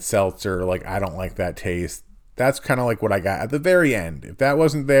 I said seltzer. Like, I don't like that taste. That's kind of like what I got at the very end. If that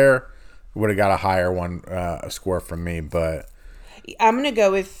wasn't there, would have got a higher one, a score from me. But I'm gonna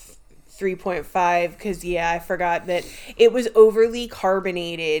go with 3.5 because I forgot that it was overly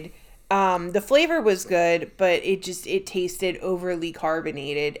carbonated. The flavor was good, but it tasted overly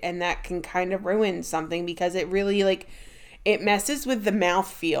carbonated, and that can kind of ruin something because it really, like, It messes with the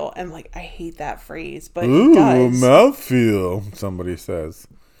mouthfeel, and like I hate that phrase, but Ooh, it does. mouthfeel, somebody says.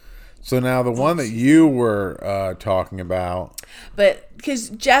 So now the one that you were talking about. But because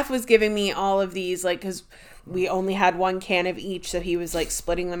Jeff was giving me all of these, like, because we only had one can of each, so he was like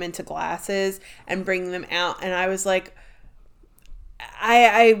splitting them into glasses and bringing them out. And I was like,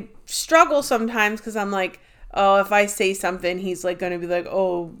 I struggle sometimes because I'm like, oh, if I say something, he's like going to be like,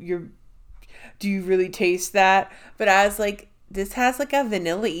 oh, do you really taste that? But I was like, this has like a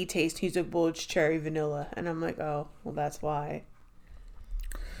vanilla-y taste. He's like, well, it's cherry vanilla. And I'm like, oh, well, that's why.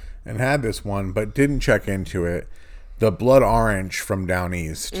 And had this one, but didn't check into it. The blood orange from down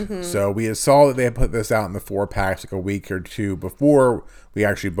east. Mm-hmm. So we saw that they had put this out in the 4-packs like a week or two before we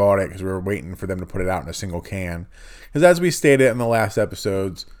actually bought it because we were waiting for them to put it out in a single can. Because as we stated in the last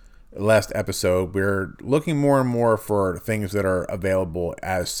episode, we're looking more and more for things that are available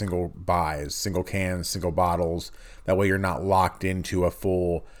as single buys, single cans, single bottles. That way you're not locked into a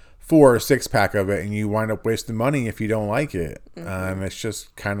full 4 or 6-pack of it and you wind up wasting money if you don't like it. Mm-hmm. It's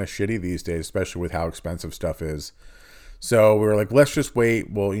just kind of shitty these days, especially with how expensive stuff is. So we were like, let's just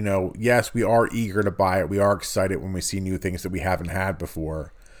wait. Well, yes, we are eager to buy it. We are excited when we see new things that we haven't had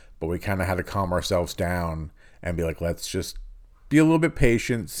before. But we kind of had to calm ourselves down and be like, let's just be a little bit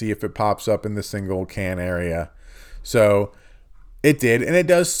patient, see if it pops up in the single can area. So it did. And it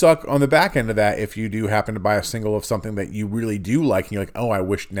does suck on the back end of that if you do happen to buy a single of something that you really do like. And you're like, oh, I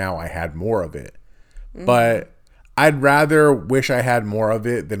wish now I had more of it. Mm-hmm. But I'd rather wish I had more of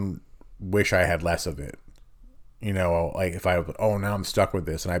it than wish I had less of it. Like if now I'm stuck with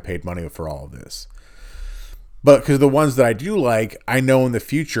this and I paid money for all of this. But because the ones that I do like, I know in the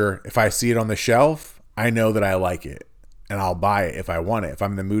future, if I see it on the shelf, I know that I like it. And I'll buy it if I want it, if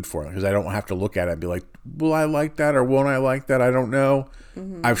I'm in the mood for it. Because I don't have to look at it and be like, will I like that or won't I like that? I don't know.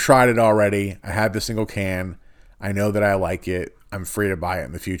 Mm-hmm. I've tried it already. I have the single can. I know that I like it. I'm free to buy it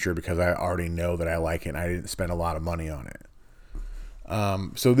in the future because I already know that I like it and I didn't spend a lot of money on it.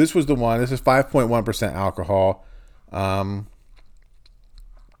 So this was the one. This is 5.1% alcohol. And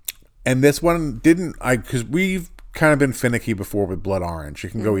this one because we've kind of been finicky before with blood orange. It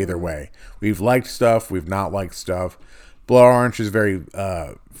can go either way. We've liked stuff. We've not liked stuff. Blood orange is very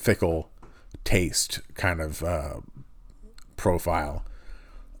fickle taste kind of profile.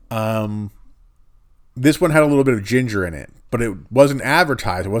 This one had a little bit of ginger in it, but it wasn't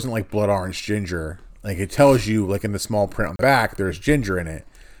advertised. It wasn't like blood orange ginger. Like it tells you like in the small print on the back, there's ginger in it,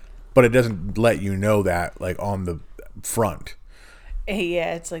 but it doesn't let you know that like on the front.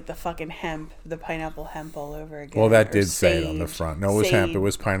 Yeah, it's like the fucking hemp, the pineapple hemp all over again. Well, that did say it on the front. No, it was hemp. It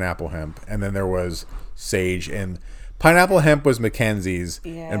was pineapple hemp. And then there was sage. And pineapple hemp was Mackenzie's.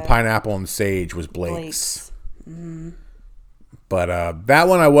 Yeah. And pineapple and sage was Blake's. Mm-hmm. But that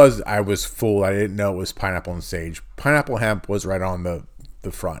one I was fooled. I didn't know it was pineapple and sage. Pineapple hemp was right on the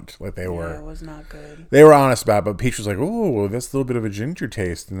front. Like they were. It was not good. They were honest about it. But Peach was like, oh, that's a little bit of a ginger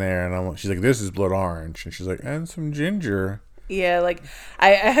taste in there. And she's like, this is blood orange. And she's like, and some ginger. Yeah, like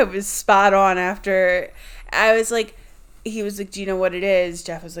I was spot on after I was like, he was like, do you know what it is?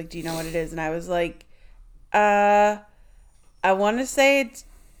 Jeff was like, do you know what it is? And I was like, I want to say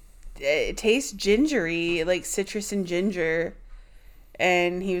it tastes gingery, like citrus and ginger.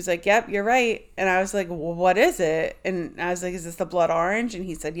 And he was like, yep, you're right. And I was like, well, what is it? And I was like, is this the blood orange? And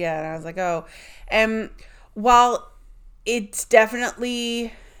he said, yeah. And I was like, oh. And while it's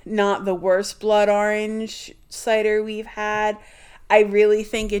definitely not the worst blood orange cider we've had, I really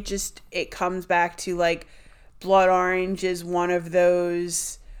think it comes back to like blood orange is one of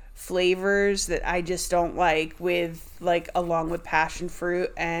those flavors that I just don't like with like along with passion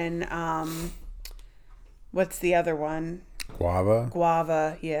fruit and what's the other one?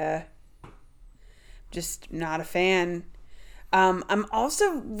 Guava, yeah. Just not a fan. I'm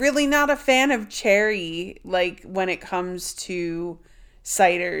also really not a fan of cherry like when it comes to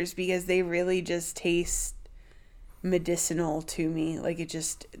ciders because they really just taste medicinal to me. Like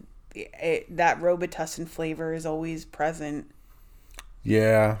that Robitussin flavor is always present.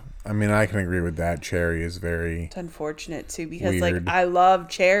 Yeah, I mean I can agree with that. Cherry is very. It's unfortunate too because weird. Like I love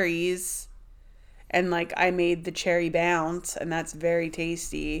cherries, and like I made the cherry bounce, and that's very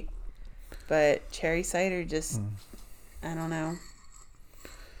tasty. But cherry cider just, I don't know.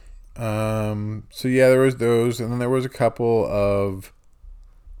 So yeah, there was those, and then there was a couple of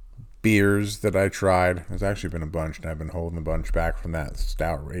beers that I tried. There's actually been a bunch, and I've been holding a bunch back from that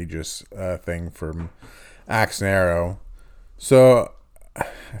outrageous thing from Axe and Arrow. So I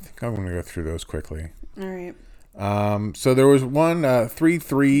think I'm going to go through those quickly. All right. So there was one 3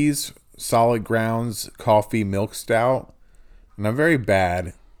 Threes Solid Grounds Coffee Milk Stout, and I'm very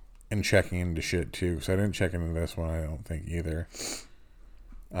bad and checking into shit too, because I didn't check into this one, I don't think either.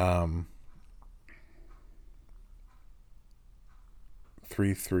 3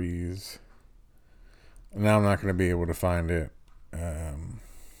 3s. Now I'm not going to be able to find it,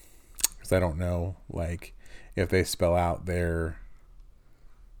 because I don't know, like, if they spell out their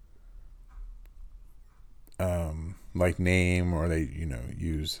like name, or they,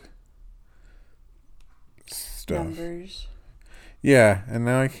 use stuff. Numbers. Yeah, and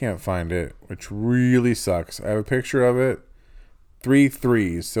now I can't find it, which really sucks. I have a picture of it. 3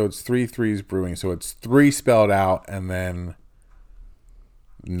 3s, so it's 3 3s brewing. So it's 3 spelled out and then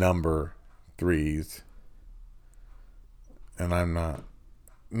number 3s. And I'm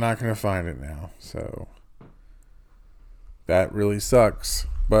not going to find it now. So that really sucks.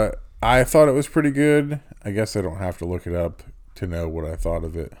 But I thought it was pretty good. I guess I don't have to look it up to know what I thought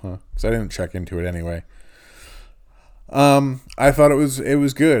of it, huh? Because I didn't check into it anyway. I thought it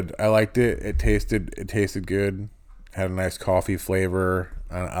was good. I liked it. It tasted good. Had a nice coffee flavor.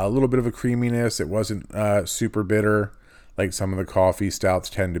 A little bit of a creaminess. It wasn't super bitter like some of the coffee stouts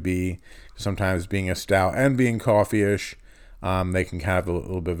tend to be. Sometimes being a stout and being coffee-ish, they can kind of have a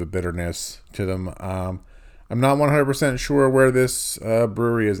little bit of a bitterness to them. I'm not 100% sure where this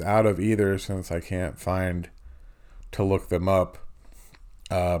brewery is out of either, since I can't find to look them up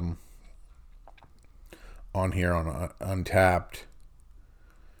on here on Untapped.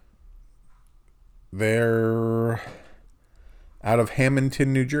 They're out of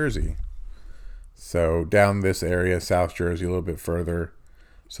Hamilton, New Jersey. So down this area, South Jersey, a little bit further.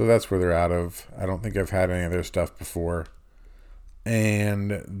 So that's where they're out of. I don't think I've had any of their stuff before.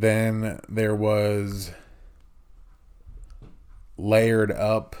 And then there was Layered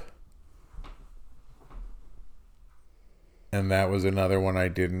Up. And that was another one I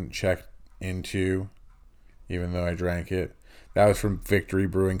didn't check into, even though I drank it. That was from Victory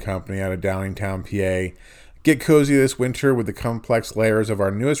Brewing Company out of Downingtown, PA. Get cozy this winter with the complex layers of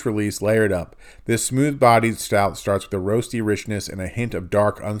our newest release, Layered Up. This smooth-bodied stout starts with a roasty richness and a hint of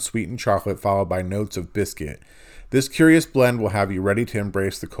dark, unsweetened chocolate, followed by notes of biscuit. This curious blend will have you ready to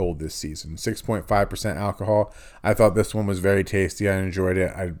embrace the cold this season. 6.5% alcohol. I thought this one was very tasty. I enjoyed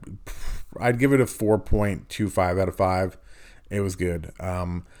it. I'd give it a 4.25 out of 5. It was good.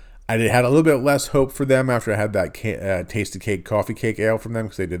 I had a little bit less hope for them after I had that Tasted Cake Coffee Cake Ale from them,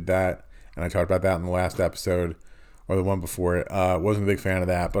 because they did that. And I talked about that in the last episode, or the one before it. Wasn't a big fan of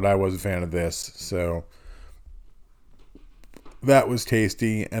that, but I was a fan of this. So that was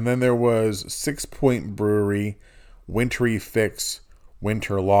tasty. And then there was 6 Point Brewery Wintry Fix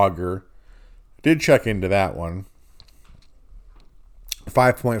Winter Lager. Did check into that one.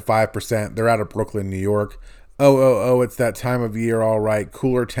 5.5%. They're out of Brooklyn, New York. Oh, it's that time of year, all right.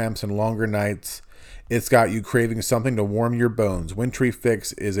 Cooler temps and longer nights. It's got you craving something to warm your bones. Wintry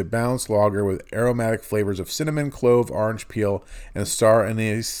Fix is a balanced lager with aromatic flavors of cinnamon, clove, orange peel, and star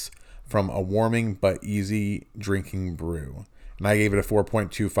anise from a warming but easy drinking brew. And I gave it a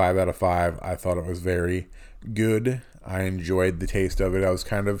 4.25 out of 5. I thought it was very good. I enjoyed the taste of it. I was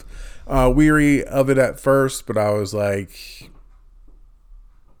kind of weary of it at first, but I was like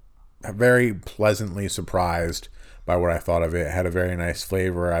very pleasantly surprised by what I thought of it. It had a very nice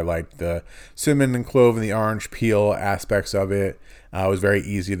flavor. I liked the cinnamon and clove and the orange peel aspects of it. It was very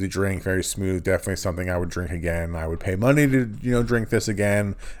easy to drink, very smooth. Definitely something I would drink again. I would pay money to drink this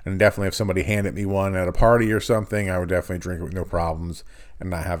again, and definitely if somebody handed me one at a party or something, I would definitely drink it with no problems and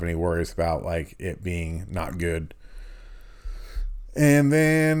not have any worries about like it being not good. And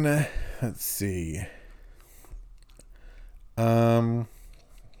then let's see.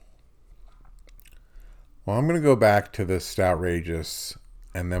 Well, I'm going to go back to the Stoutrageous,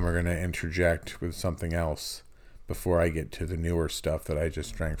 and then we're going to interject with something else before I get to the newer stuff that I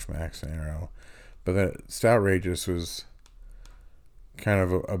just drank from Axe and Arrow. But the Stoutrageous was kind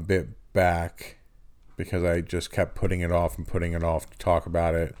of a bit back because I just kept putting it off to talk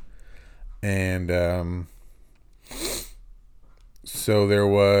about it. And so there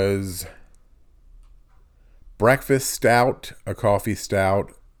was Breakfast Stout, a coffee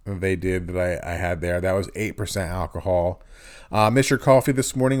stout they did that I had there. That was 8% alcohol. Mr. Coffee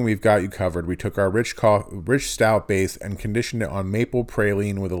this morning, we've got you covered. We took our rich stout base and conditioned it on maple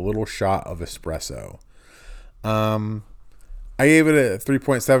praline with a little shot of espresso. I gave it a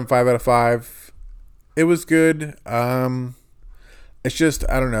 3.75 out of 5. It was good. It's just,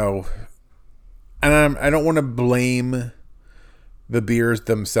 I don't know. And I don't want to blame the beers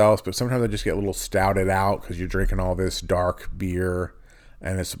themselves, but sometimes I just get a little stouted out because you're drinking all this dark beer.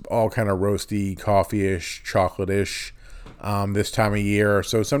 And it's all kind of roasty, coffee-ish, chocolate-ish this time of year.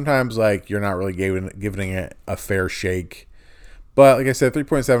 So sometimes like you're not really giving it a fair shake. But like I said,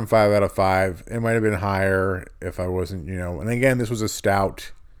 3.75 out of 5. It might have been higher if I wasn't, and again, this was a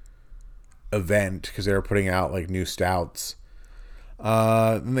stout event because they were putting out like new stouts.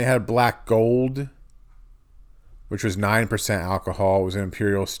 Then they had Black Gold, which was 9% alcohol. It was an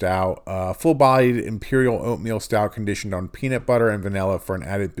imperial stout. Full-bodied imperial oatmeal stout conditioned on peanut butter and vanilla for an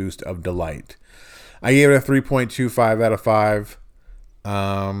added boost of delight. I gave it a 3.25 out of 5.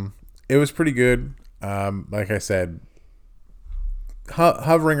 It was pretty good. Like I said,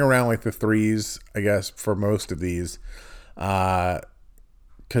 hovering around like the threes, I guess, for most of these.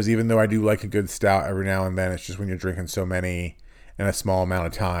 Because even though I do like a good stout every now and then, it's just when you're drinking so many in a small amount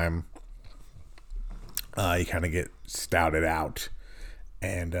of time, you kind of get stouted out,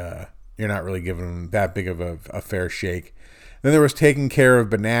 and you're not really giving them that big of a fair shake. Then there was Taking Care of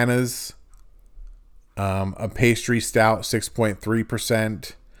Bananas, a pastry stout,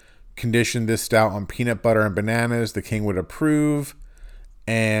 6.3%. Conditioned this stout on peanut butter and bananas. The king would approve,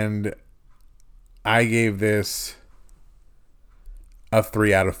 and I gave this a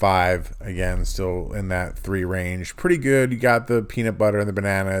 3 out of 5. Again, still in that 3 range. Pretty good. You got the peanut butter and the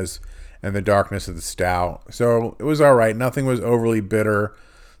bananas and the darkness of the stout. So it was all right. Nothing was overly bitter.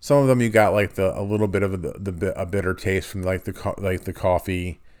 Some of them you got like a little bit of a bitter taste from like the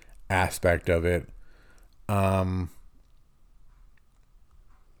coffee aspect of it.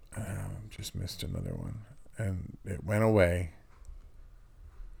 Just missed another one, and it went away.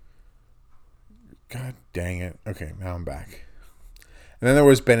 God dang it. Okay, now I'm back. And then there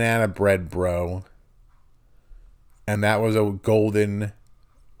was Banana Bread Bro, and that was a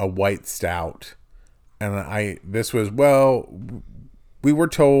white stout. And we were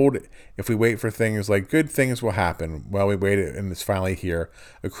told if we wait for things like good things will happen. Well, we waited, and it's finally here.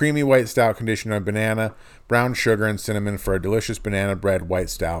 A creamy white stout conditioned on banana, brown sugar, and cinnamon for a delicious banana bread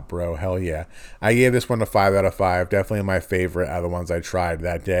white stout, bro. Hell yeah. I gave this one a 5 out of 5. Definitely my favorite out of the ones I tried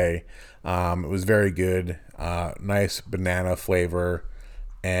that day. It was very good. Nice banana flavor.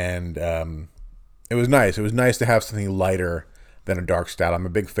 And it was nice. It was nice to have something lighter than a dark stout. I'm a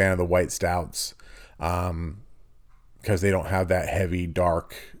big fan of the white stouts. Because they don't have that heavy,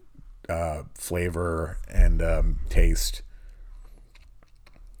 dark flavor and taste.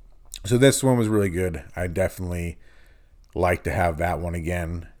 So this one was really good. I definitely like to have that one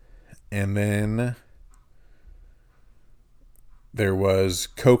again. And then there was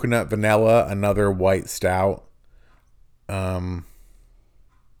Coconut Vanilla, another white stout. 5%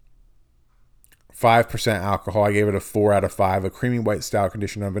 alcohol. I gave it a 4 out of 5. A creamy white stout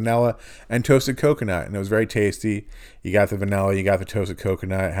conditioned on vanilla and toasted coconut. And it was very tasty. You got the vanilla, you got the toasted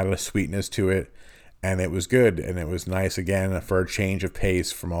coconut. It had a sweetness to it. And it was good. And it was nice, again, for a change of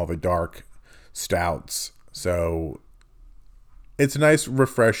pace from all the dark stouts. So it's a nice,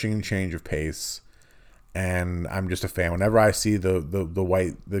 refreshing change of pace. And I'm just a fan. Whenever I see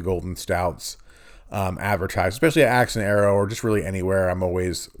the golden stouts advertised, especially at Axe and Arrow or just really anywhere, I'm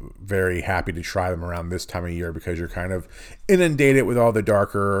always very happy to try them around this time of year because you're kind of inundated with all the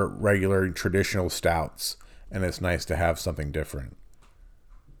darker, regular, traditional stouts, and it's nice to have something different.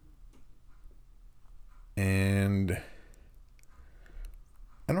 And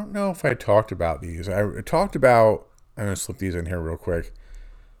I don't know if I talked about these. I'm going to slip these in here real quick.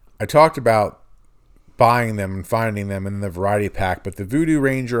 I talked about buying them and finding them in the variety pack, but the Voodoo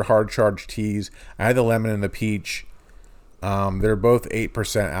Ranger hard charged teas, I had the lemon and the peach. They're both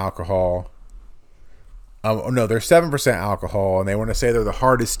 8% alcohol. No, they're 7% alcohol, and they want to say they're the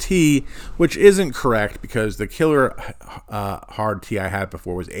hardest tea, which isn't correct because the killer hard tea I had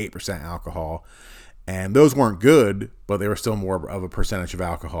before was 8% alcohol, and those weren't good, but they were still more of a percentage of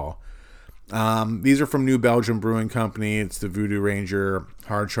alcohol. These are from New Belgium Brewing Company. It's the Voodoo Ranger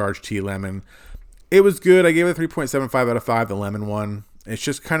hard charged tea lemon. It was good. I gave it a 3.75 out of 5, the lemon one. It's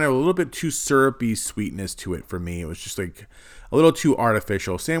just kind of a little bit too syrupy sweetness to it for me. It was just like a little too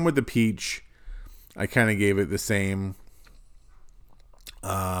artificial. Same with the peach. I kind of gave it the same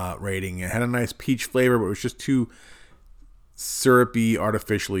rating. It had a nice peach flavor, but it was just too syrupy,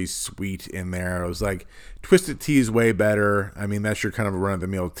 artificially sweet in there. It was like Twisted Tea is way better. I mean, that's your kind of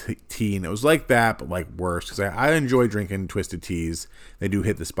run-of-the-mill tea, and it was like that, but like worse. Because I enjoy drinking Twisted Teas. They do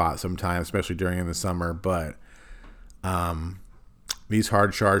hit the spot sometimes, especially during in the summer. But these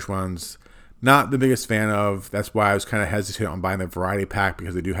hard charged ones, not the biggest fan of. That's why I was kind of hesitant on buying the variety pack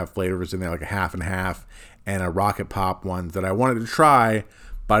because they do have flavors in there, like a half and half, and a Rocket Pop ones that I wanted to try.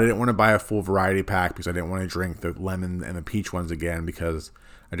 But I didn't want to buy a full variety pack because I didn't want to drink the lemon and the peach ones again because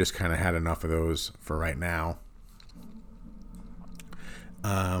I just kind of had enough of those for right now.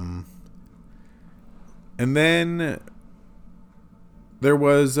 And then There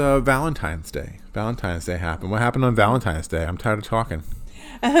was Valentine's Day. Valentine's Day happened. What happened on Valentine's Day? I'm tired of talking.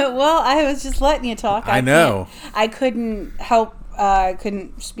 Well, I was just letting you talk. I know. I couldn't help. I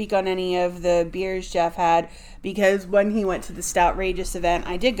couldn't speak on any of the beers Jeff had because when he went to the Stoutrageous event,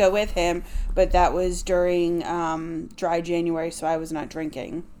 I did go with him, but that was during dry January, so I was not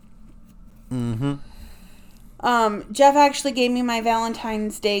drinking. Mm-hmm. Jeff actually gave me my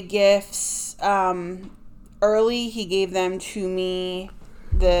Valentine's Day gifts early. He gave them to me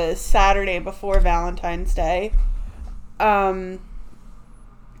the Saturday before Valentine's Day.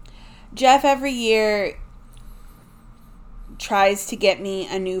 Jeff every year tries to get me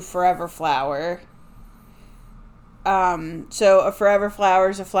a new forever flower. So a forever flower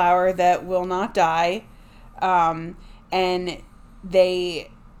is a flower that will not die. And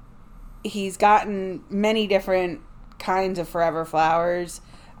he's gotten many different kinds of forever flowers.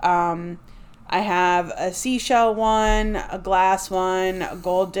 I have a seashell one, a glass one, a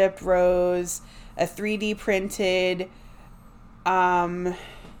gold dipped rose, a 3D printed,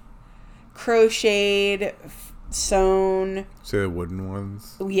 crocheted, sewn. So the wooden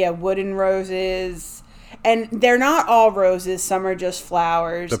ones? Yeah, wooden roses. And they're not all roses. Some are just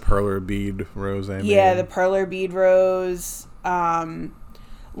flowers. The perler bead rose, I mean. Yeah, the perler bead rose.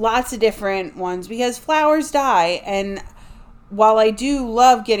 Lots of different ones because flowers die. And while I do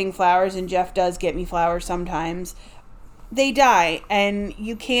love getting flowers, and Jeff does get me flowers sometimes, they die. And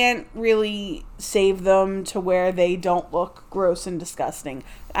you can't really save them to where they don't look gross and disgusting.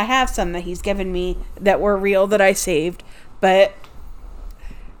 I have some that he's given me that were real that I saved. But,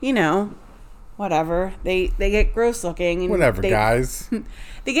 you know, whatever. They get gross looking. And whatever, guys.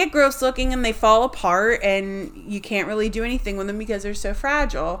 They get gross looking and they fall apart and you can't really do anything with them because they're so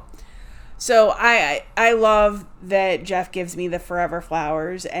fragile. So I love that Jeff gives me the forever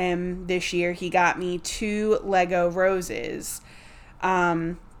flowers, and this year he got me 2 Lego roses.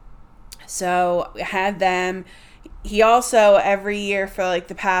 So I had them. He also, every year for like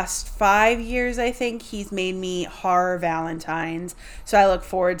the past 5 years, I think, he's made me horror Valentines. So I look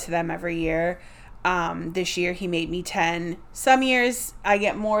forward to them every year. This year he made me 10. Some years I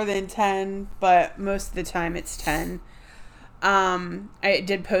get more than 10, but most of the time it's 10. I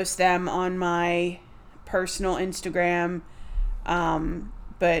did post them on my personal Instagram,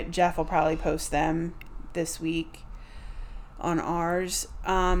 but Jeff will probably post them this week on ours.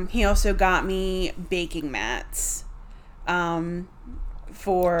 He also got me baking mats. Are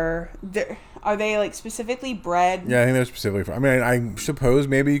they like specifically bread? Yeah, I think they're specifically for, I mean, I suppose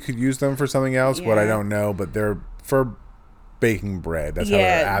maybe you could use them for something else, but I don't know, but they're for baking bread. That's how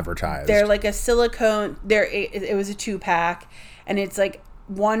they're advertised. They're like a silicone. It was a 2-pack, and it's like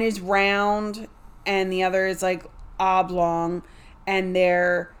one is round and the other is like oblong, and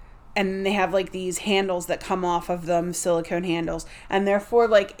they have like these handles that come off of them, silicone handles, and they're for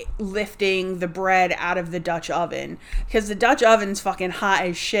like lifting the bread out of the Dutch oven, because the Dutch oven's fucking hot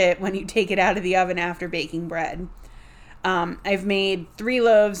as shit when you take it out of the oven after baking bread. I've made 3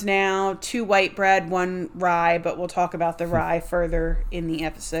 loaves now, 2 white bread, 1 rye, but we'll talk about the rye further in the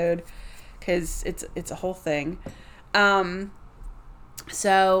episode because it's a whole thing.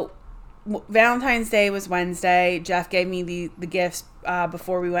 So Valentine's Day was Wednesday. Jeff gave me the gifts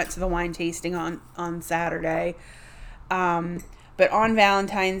before we went to the wine tasting on Saturday. But on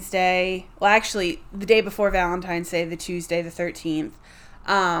Valentine's Day, well, actually the day before Valentine's Day, the Tuesday, the 13th,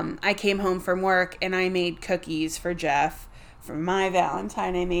 I came home from work and I made cookies for Jeff. For my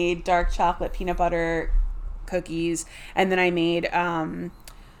Valentine, I made dark chocolate peanut butter cookies, and then I made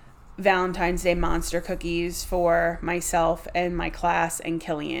Valentine's Day monster cookies for myself and my class and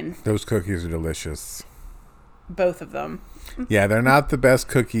Killian. Those cookies are delicious. Both of them. Yeah, they're not the best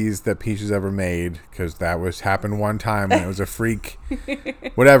cookies that Peach has ever made, because that happened one time and it was a freak.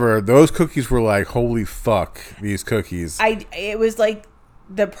 Whatever. Those cookies were like, holy fuck, these cookies. It was like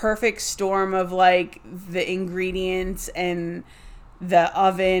the perfect storm of like the ingredients and the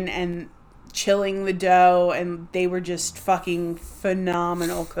oven and chilling the dough, and they were just fucking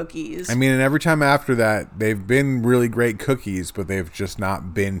phenomenal cookies. I mean, and every time after that, they've been really great cookies, but they've just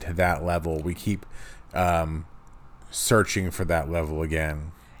not been to that level. We keep searching for that level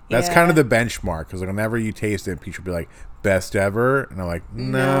again. That's kind of the benchmark, because like whenever you taste it, Peach will be like, best ever, and I'm like,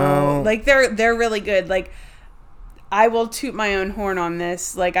 no. Like they're really good. Like, I will toot my own horn on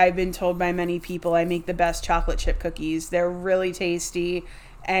this. Like, I've been told by many people I make the best chocolate chip cookies. They're really tasty,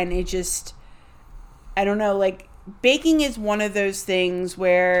 and it just, I don't know, like, baking is one of those things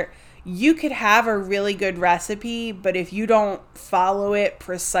where you could have a really good recipe, but if you don't follow it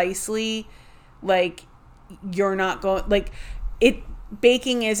precisely, like, you're not going, like,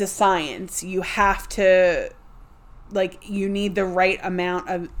 baking is a science. You have to like you need the right amount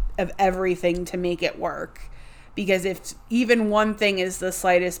of everything to make it work. Because if even one thing is the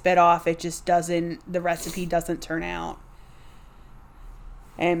slightest bit off, it just doesn't, the recipe doesn't turn out.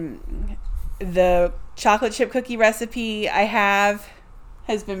 And the chocolate chip cookie recipe I have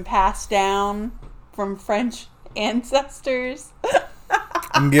has been passed down from French ancestors.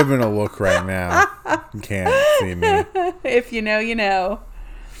 I'm giving a look right now. You can't see me. If you know, you know.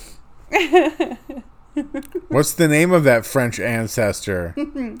 What's the name of that French ancestor?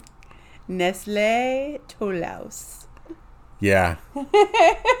 Nestlé Toulouse. Yeah.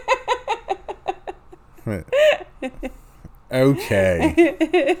 Okay.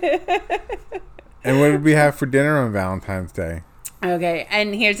 And what did we have for dinner on Valentine's Day? Okay,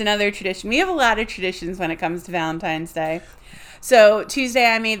 and here's another tradition. We have a lot of traditions when it comes to Valentine's Day. So Tuesday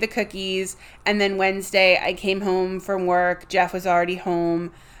I made the cookies, and then Wednesday I came home from work. Jeff was already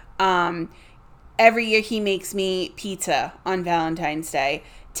home. Every year he makes me pizza on Valentine's Day.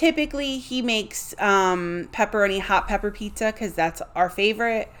 Typically he makes pepperoni hot pepper pizza because that's our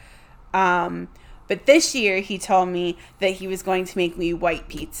favorite. But this year he told me that he was going to make me white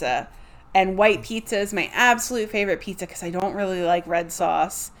pizza. And white pizza is my absolute favorite pizza because I don't really like red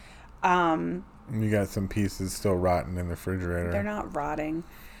sauce. You got some pieces still rotten in the refrigerator. They're not rotting.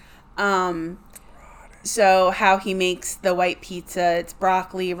 So how he makes the white pizza, it's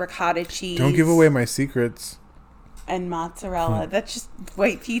broccoli, ricotta cheese. Don't give away my secrets. And mozzarella. That's just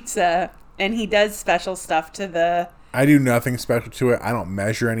white pizza. And he does special stuff to the... I do nothing special to it. I don't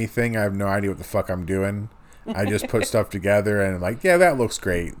measure anything. I have no idea what the fuck I'm doing. I just put stuff together and I'm like, yeah, that looks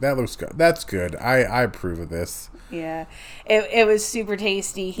great. That looks good. That's good. I approve of this. Yeah. It was super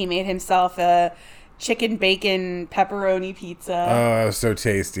tasty. He made himself a chicken bacon pepperoni pizza. Oh, so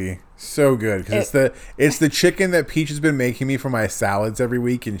tasty. So good. Because it's the chicken that Peach has been making me for my salads every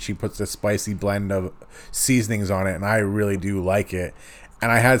week, and she puts a spicy blend of seasonings on it, and I really do like it.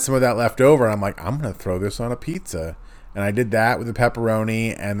 And I had some of that left over, and I'm like, I'm going to throw this on a pizza. And I did that with the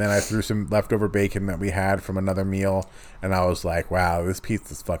pepperoni, and then I threw some leftover bacon that we had from another meal, and I was like, wow, this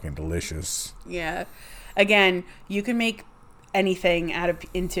pizza's fucking delicious. Yeah. Again, you can make anything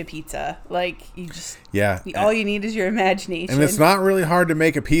into pizza. Like, you just... Yeah. All you need is your imagination. And it's not really hard to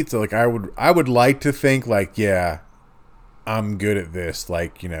make a pizza. Like, I would like to think, like, yeah, I'm good at this.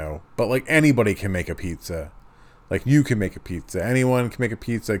 Like, you know, but, like, anybody can make a pizza. Like, you can make a pizza. Anyone can make a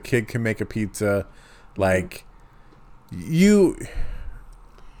pizza. A kid can make a pizza. Like...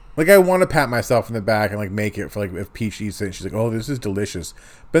 Like, I want to pat myself in the back and, like, make it for, like, if Peach eats it, she's like, oh, this is delicious.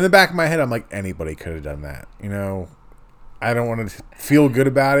 But in the back of my head, I'm like, anybody could have done that. You know? I don't want to feel good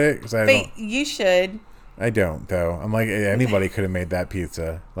about it. But you should. I don't, though. I'm like, anybody could have made that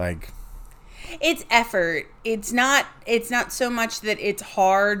pizza. Like... It's effort. It's not so much that it's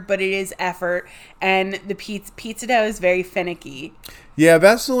hard, but it is effort. And the pizza dough is very finicky. Yeah,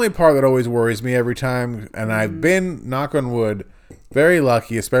 that's the only part that always worries me every time. And I've been, knock on wood, very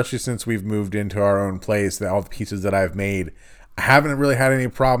lucky, especially since we've moved into our own place, that all the pizzas that I've made, I haven't really had any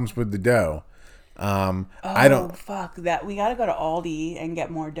problems with the dough. I don't. Fuck that. We gotta go to Aldi and get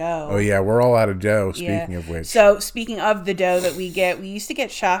more dough. Oh yeah, we're all out of dough. Speaking of which. So speaking of the dough that we used to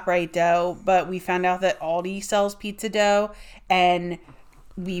get ShopRite dough, but we found out that Aldi sells pizza dough, and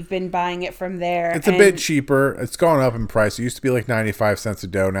we've been buying it from there. It's a bit cheaper. It's gone up in price. It used to be like 95 cents a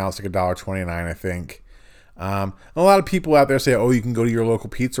dough. Now it's like $1.29, I think. A lot of people out there say, oh, you can go to your local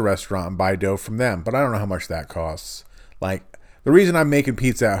pizza restaurant and buy dough from them, but I don't know how much that costs. Like, the reason I'm making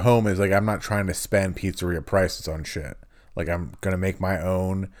pizza at home is, like, I'm not trying to spend pizzeria prices on shit. Like, I'm going to make my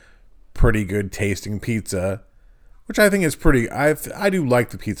own pretty good tasting pizza, which I think is pretty... I do like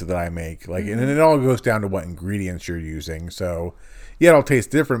the pizza that I make. Like, and it all goes down to what ingredients you're using. So, yeah, it'll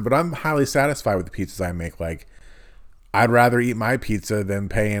taste different, but I'm highly satisfied with the pizzas I make. Like, I'd rather eat my pizza than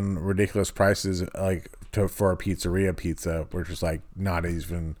paying ridiculous prices, like, for a pizzeria pizza, which is, like, not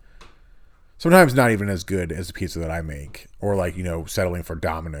even... Sometimes not even as good as the pizza that I make. Or, like, you know, settling for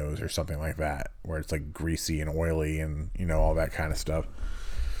Domino's or something like that, where it's, like, greasy and oily and, you know, all that kind of stuff.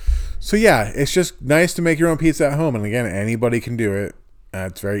 So, yeah, it's just nice to make your own pizza at home. And, again, anybody can do it.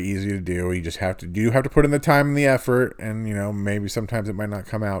 It's very easy to do. You just have to put in the time and the effort. And, you know, maybe sometimes it might not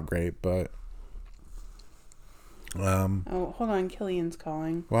come out great, but... Oh, hold on. Killian's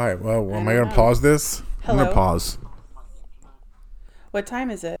calling. Why? Well, am I going to pause this? Hello? I'm going to pause. What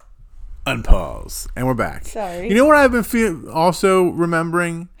time is it? Unpause. And we're back. Sorry. You know what I've been also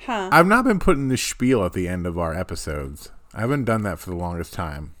remembering? Huh? I've not been putting the spiel at the end of our episodes. I haven't done that for the longest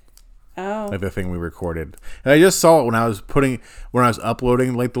time. Oh. Like the thing we recorded. And I just saw it when I was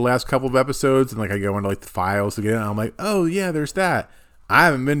uploading, like, the last couple of episodes, and, like, I go into, like, the files again, and I'm like, oh, yeah, there's that. I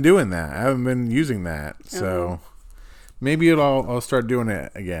haven't been doing that. I haven't been using that. So, Maybe I'll start doing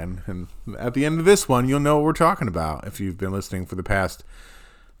it again. And at the end of this one, you'll know what we're talking about if you've been listening for the past...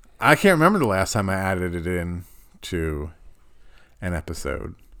 I can't remember the last time I added it in to an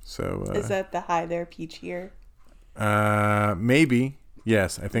episode. So is that the Hi There Peach year? Maybe.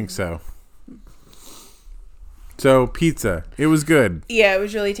 Yes, I think so. So pizza, it was good. Yeah, it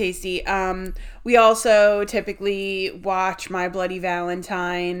was really tasty. We also typically watch My Bloody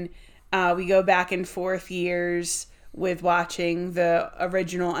Valentine. We go back and forth years with watching the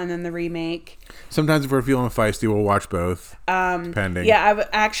original and then the remake. Sometimes if we're feeling feisty, we'll watch both, depending. Yeah,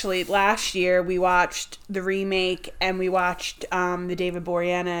 actually, last year we watched the remake and we watched the David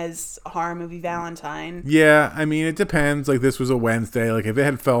Boreanaz horror movie Valentine. Yeah, I mean, it depends. Like, this was a Wednesday. Like, if it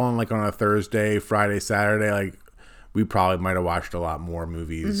had fell on, like, on a Thursday, Friday, Saturday, like, we probably might have watched a lot more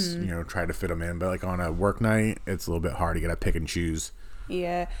movies, try to fit them in. But, like, on a work night, it's a little bit hard. You got to pick and choose.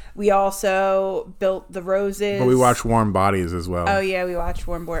 Yeah. We also built the roses. But we watched Warm Bodies as well. Oh, yeah. We watched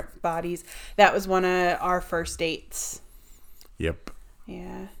Warm Bodies. That was one of our first dates. Yep.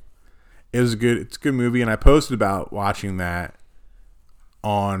 Yeah. It's a good movie. And I posted about watching that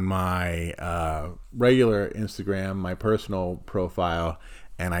on my regular Instagram, my personal profile.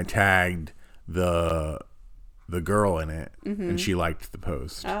 And I tagged the girl in it. And she liked the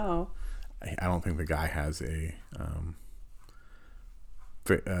post. Oh. I don't think the guy has a...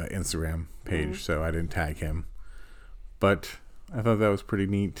 Instagram page, so I didn't tag him, but I thought that was pretty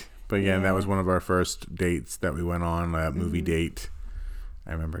neat. But yeah, that was one of our first dates that we went on, a movie date.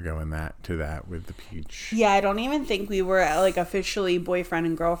 I remember going to that with the peach. Yeah, I don't even think we were like officially boyfriend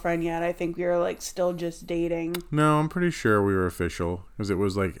and girlfriend yet. I think we were like still just dating. No, I'm pretty sure we were official because it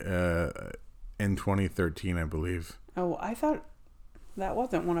was like in 2013, I believe. Oh, I thought that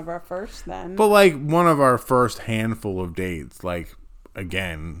wasn't one of our first then. But like one of our first handful of dates, like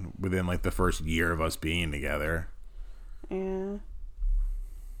again within like the first year of us being together. Yeah,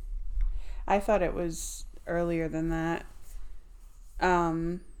 I thought it was earlier than that.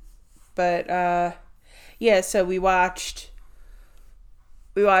 Yeah, so we watched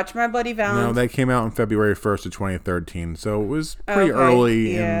My Bloody Valentine. No, that came out on February 1st of 2013, so it was pretty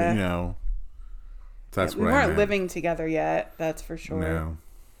early. Yeah. And that's what we I weren't meant. living together yet, that's for sure. No.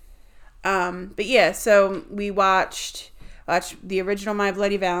 But yeah, so we watched the original My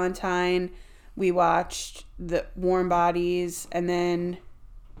Bloody Valentine. We watched the Warm Bodies, and then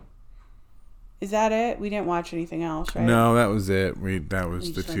is that it? We didn't watch anything else, right? No, that was it. That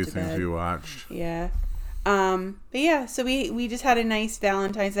was the just two went to things bed. we watched. Yeah. But yeah, so we just had a nice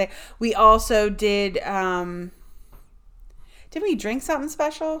Valentine's Day. We also did we drink something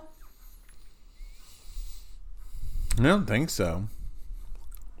special? I don't think so.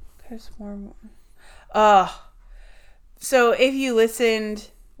 So if you listened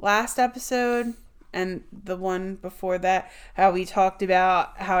last episode and the one before that, how we talked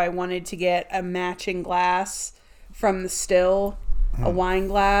about how I wanted to get a matching glass from the still, a wine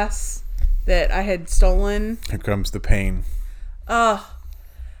glass that I had stolen. Here comes the pain. I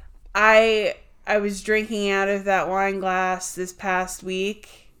was drinking out of that wine glass this past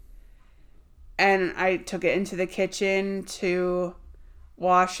week, and I took it into the kitchen to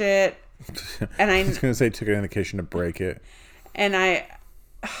wash it. And I was going to say took it in the kitchen to break it. And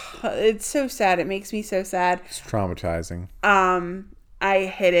it's so sad. It makes me so sad. It's traumatizing. I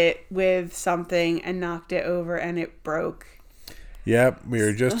hit it with something and knocked it over, and it broke. Yep, we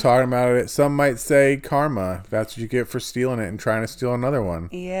were just talking about it. Some might say karma. That's what you get for stealing it and trying to steal another one.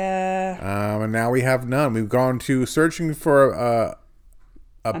 Yeah. And now we have none. We've gone to searching for a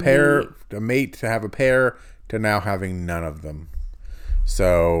mate to have a pair, to now having none of them.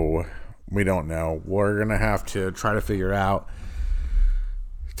 So we don't know. We're going to have to try to figure out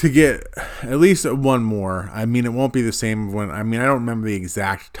to get at least one more. I mean, it won't be the same one. I mean, I don't remember the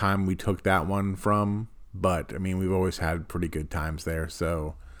exact time we took that one from, but I mean, we've always had pretty good times there.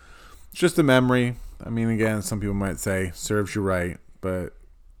 So it's just a memory. I mean, again, some people might say serves you right, but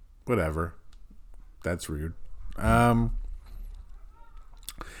whatever. That's rude. And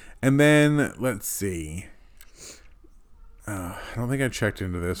then let's see. I don't think I checked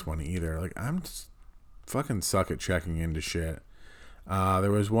into this one either. Like, I'm just fucking suck at checking into shit.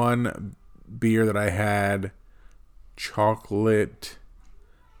 There was one beer that I had, chocolate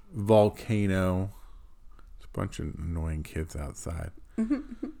volcano. There's a bunch of annoying kids outside.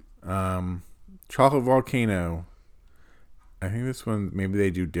 Chocolate volcano. I think this one, maybe they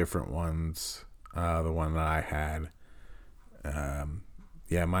do different ones. The one that I had.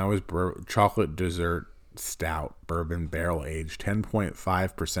 Yeah, mine was chocolate dessert stout, bourbon barrel aged,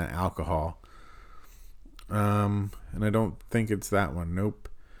 10.5% alcohol. And I don't think it's that one. Nope.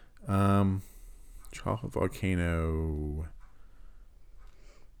 Chocolate volcano.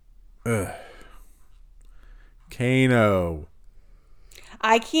 Ugh. Kano.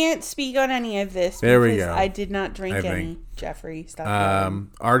 I can't speak on any of this There we because go. I did not drink any. Jeffrey, stop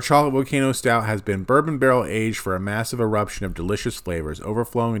yelling. Our chocolate volcano stout has been bourbon barrel aged for a massive eruption of delicious flavors,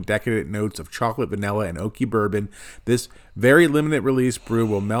 overflowing with decadent notes of chocolate, vanilla, and oaky bourbon. This very limited release brew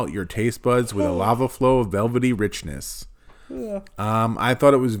will melt your taste buds with a lava flow of velvety richness. Yeah. I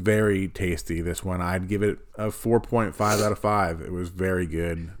thought it was very tasty, this one. I'd give it a 4.5 out of 5. It was very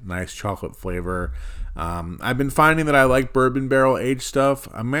good. Nice chocolate flavor. I've been finding that I like bourbon barrel aged stuff.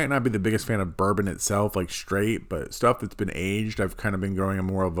 I might not be the biggest fan of bourbon itself, like straight, but stuff that's been aged, I've kind of been growing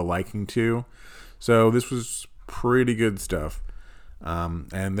more of a liking to. So this was pretty good stuff.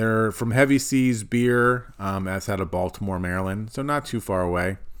 And they're from Heavy Seas Beer. That's out of Baltimore, Maryland, so not too far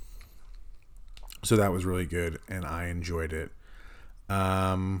away. So that was really good, and I enjoyed it.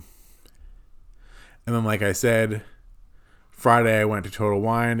 And then, like I said, Friday I went to Total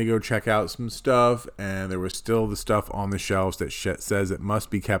Wine to go check out some stuff, and there was still the stuff on the shelves that says it must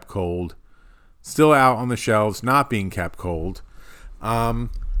be kept cold. Still out on the shelves, not being kept cold.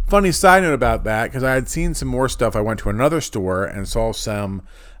 Funny side note about that, because I had seen some more stuff. I went to another store and saw some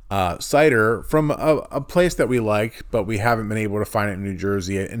cider from a place that we like, but we haven't been able to find it in New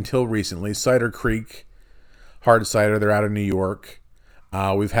Jersey until recently. Cider Creek Hard Cider. They're out of New York.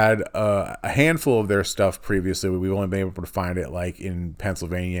 We've had a handful of their stuff previously. We've only been able to find it like in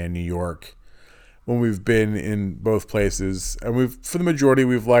Pennsylvania and New York when we've been in both places. And for the majority,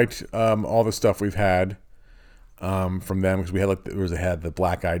 we've liked all the stuff we've had from them, because they had the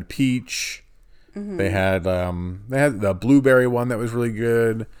Black Eyed Peach. Mm-hmm. They had the blueberry one that was really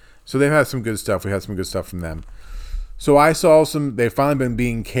good. So they've had some good stuff. We had some good stuff from them. So I saw they've finally been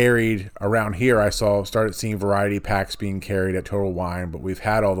being carried around here. I started seeing variety packs being carried at Total Wine, but we've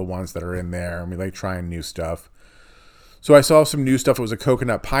had all the ones that are in there, and we like trying new stuff. So I saw some new stuff. It was a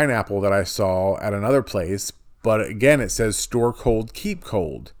coconut pineapple that I saw at another place, but again, it says store cold, keep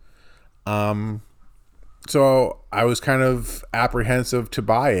cold. So I was kind of apprehensive to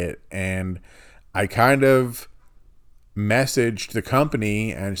buy it, and I kind of messaged the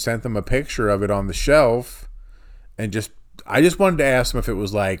company and sent them a picture of it on the shelf. And I just wanted to ask them if it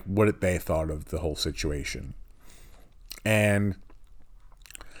was like what they thought of the whole situation. And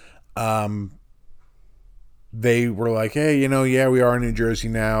they were like, hey, yeah, we are in New Jersey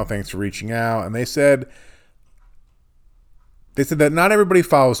now. Thanks for reaching out. And they said that not everybody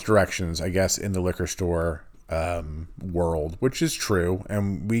follows directions, I guess, in the liquor store world, which is true.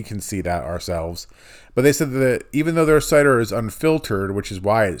 And we can see that ourselves. But they said that even though their cider is unfiltered, which is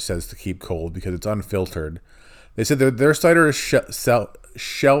why it says to keep cold, because it's unfiltered, they said that their cider is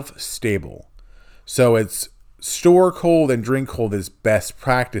shelf stable. So it's store cold and drink cold is best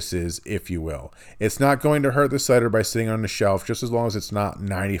practices, if you will. It's not going to hurt the cider by sitting on the shelf, just as long as it's not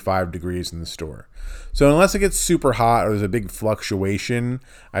 95 degrees in the store. So unless it gets super hot or there's a big fluctuation,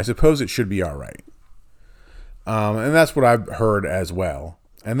 I suppose it should be all right. And that's what I've heard as well.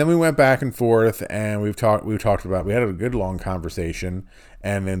 And then we went back and forth, and we had a good long conversation.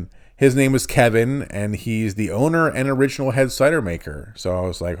 And then his name was Kevin, and he's the owner and original head cider maker. So I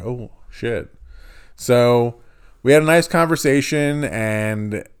was like, oh shit. So we had a nice conversation,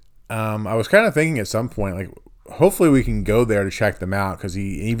 and I was kind of thinking at some point, like, hopefully we can go there to check them out, because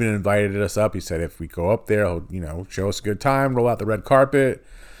he even invited us up. He said if we go up there, he'll show us a good time, roll out the red carpet.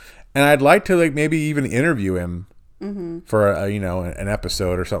 And I'd like to maybe even interview him for an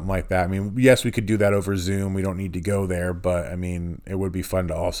episode or something like that. I mean, yes, we could do that over Zoom. We don't need to go there, but I mean, it would be fun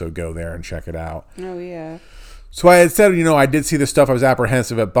to also go there and check it out. Oh yeah. So I had said, I did see the stuff. I was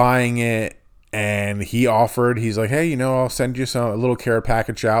apprehensive at buying it, and he's like, hey, I'll send you a little care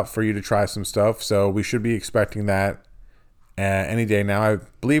package out for you to try some stuff. So we should be expecting that any day now. I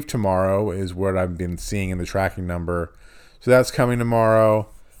believe tomorrow is what I've been seeing in the tracking number. So that's coming tomorrow.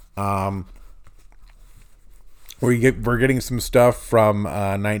 We're getting some stuff from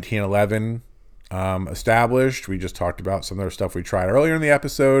 1911 established. We just talked about some of their stuff we tried earlier in the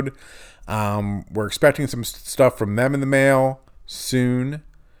episode. We're expecting some stuff from them in the mail soon,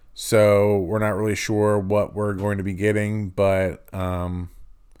 so we're not really sure what we're going to be getting, but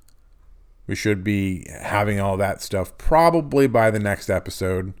we should be having all that stuff probably by the next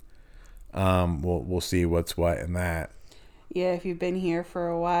episode. We'll see what's what in that. Yeah, if you've been here for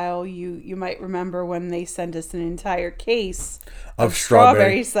a while, you might remember when they sent us an entire case of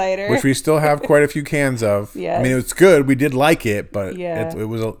strawberry cider, which we still have quite a few cans of. Yeah, I mean, it's good. We did like it, but yeah. it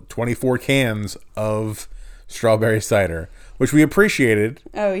was 24 cans of strawberry cider, which we appreciated.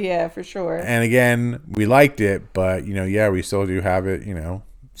 Oh, yeah, for sure. And again, we liked it, but, we still do have it,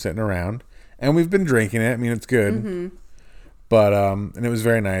 sitting around. And we've been drinking it. I mean, it's good. Mm-hmm. But, and it was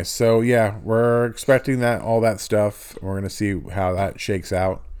very nice. So, yeah, we're expecting all that stuff. We're going to see how that shakes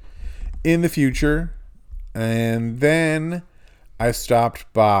out in the future. And then I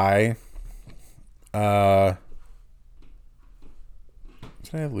stopped by, did I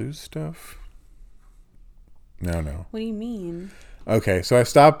lose stuff? No. What do you mean? Okay, so I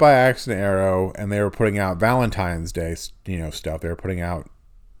stopped by Accident Arrow, and they were putting out Valentine's Day, stuff. They were putting out,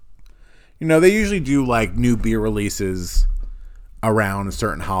 they usually do, like, new beer releases around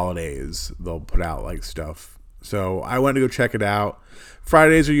certain holidays. They'll put out, like, stuff. So I went to go check it out.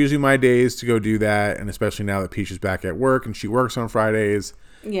 Fridays are usually my days to go do that, and especially now that Peach is back at work, and she works on Fridays.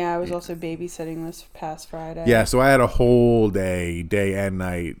 Yeah, I was also babysitting this past Friday. Yeah, so I had a whole day and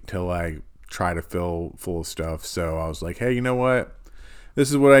night to, like, try to fill full of stuff. So I was like, hey, you know what? This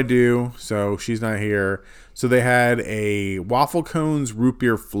is what I do. So she's not here. So they had a Waffle Cones root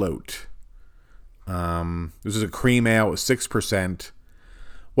beer float. This is a cream ale with 6%.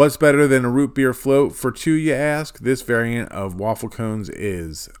 What's better than a root beer float for two, you ask? This variant of Waffle Cones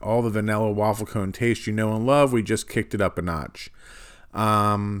is. All the vanilla waffle cone taste you know and love, we just kicked it up a notch.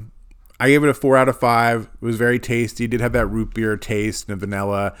 I gave it a 4 out of 5. It was very tasty. It did have that root beer taste and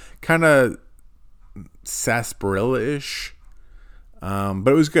vanilla. Kind of sarsaparilla-ish. But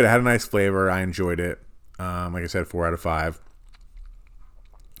it was good. It had a nice flavor. I enjoyed it. Like I said, 4 out of 5.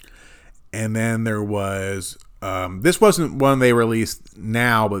 And then there was... this wasn't one they released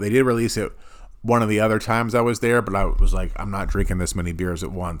now, but they did release it one of the other times I was there. But I was like, I'm not drinking this many beers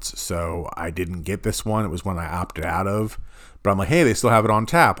at once. So I didn't get this one. It was one I opted out of. But I'm like, hey, they still have it on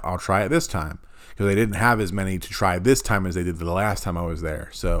tap. I'll try it this time. Because they didn't have as many to try this time as they did the last time I was there.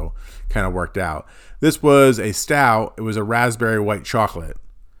 So kind of worked out. This was a stout. It was a raspberry white chocolate.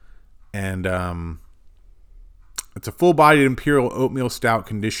 And it's a full-bodied imperial oatmeal stout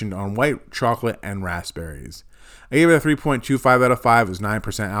conditioned on white chocolate and raspberries. I gave it a 3.25 out of 5. It was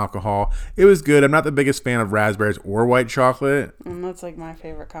 9% alcohol. It was good. I'm not the biggest fan of raspberries or white chocolate. And that's like my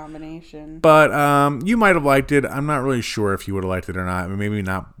favorite combination. But you might have liked it. I'm not really sure if you would have liked it or not. Maybe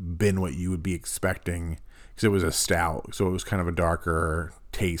not been what you would be expecting because it was a stout. So it was kind of a darker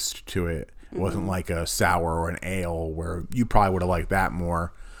taste to it. It wasn't like a sour or an ale where you probably would have liked that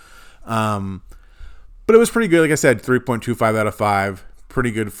more. But it was pretty good. Like I said, 3.25 out of 5.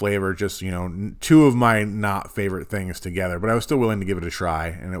 Pretty good flavor. Just, two of my not favorite things together. But I was still willing to give it a try.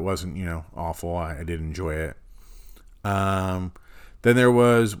 And it wasn't, awful. I did enjoy it. Then there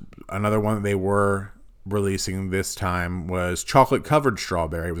was another one that they were releasing this time was chocolate covered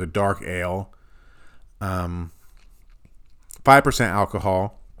strawberry. It was a dark ale. 5%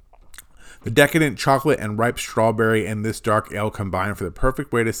 alcohol. The decadent chocolate and ripe strawberry and this dark ale combine for the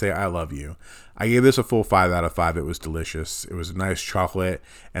perfect way to say I love you. I gave this a full 5 out of 5. It was delicious. It was a nice chocolate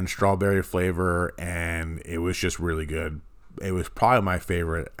and strawberry flavor, and it was just really good. It was probably my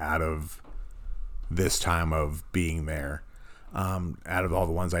favorite out of this time of being there, out of all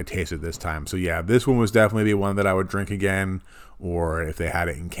the ones I tasted this time. So yeah, this one was definitely the one that I would drink again, or if they had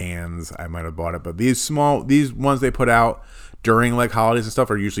it in cans, I might have bought it. But these ones they put out during like holidays and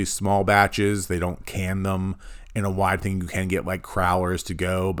stuff are usually small batches. They don't can them in a wide thing. You can get like crowlers to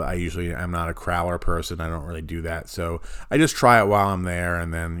go, but I'm not a crowler person. I don't really do that. So I just try it while I'm there,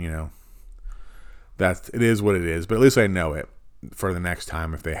 and then, it is what it is. But at least I know it for the next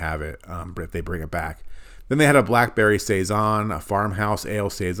time if they have it, if they bring it back. Then they had a blackberry saison, a farmhouse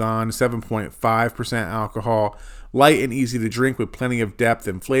ale saison, 7.5% alcohol. Light and easy to drink with plenty of depth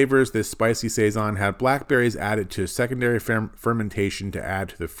and flavors, this spicy saison had blackberries added to secondary fermentation to add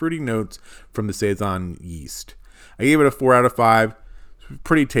to the fruity notes from the saison yeast. I gave it a 4 out of 5.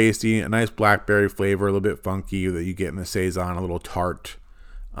 Pretty tasty, a nice blackberry flavor, a little bit funky that you get in the saison, a little tart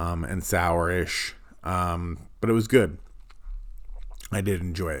and sourish, but it was good. I did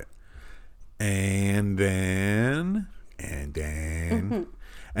enjoy it. And then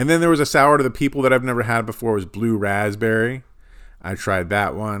there was a sour to the people that I've never had before. It was blue raspberry. I tried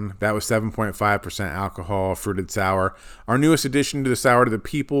that one. That was 7.5% alcohol, fruited sour. Our newest addition to the sour to the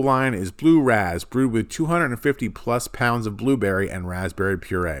people line is blue raz, brewed with 250 plus pounds of blueberry and raspberry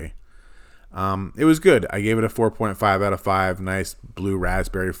puree. It was good. I gave it a 4.5 out of 5. Nice blue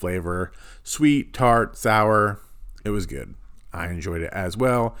raspberry flavor. Sweet, tart, sour. It was good. I enjoyed it as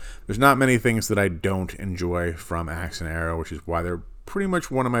well. There's not many things that I don't enjoy from Axe and Arrow, which is why they're pretty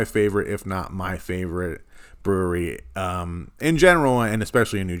much one of my favorite, if not my favorite brewery in general, and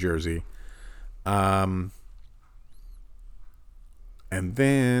especially in New Jersey. And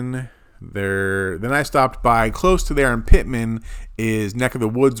then I stopped by close to there in Pittman is Neck of the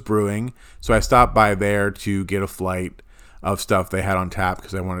Woods Brewing. So I stopped by there to get a flight. of stuff they had on tap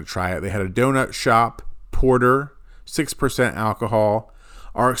because I wanted to try it. They had a donut shop porter, 6% alcohol.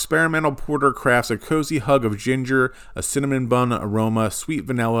 Our experimental porter crafts a cozy hug of ginger, a cinnamon bun aroma, sweet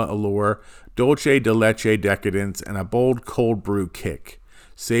vanilla allure, dulce de leche decadence, and a bold cold brew kick.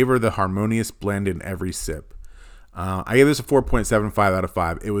 Savor the harmonious blend in every sip. I gave this a 4.75 out of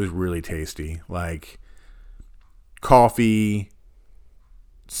 5. It was really tasty. Like coffee,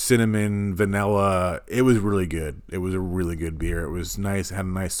 cinnamon, vanilla. It was really good. It was a really good beer. It was nice. It had a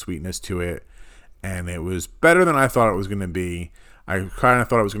nice sweetness to it. And it was better than I thought it was going to be. I kind of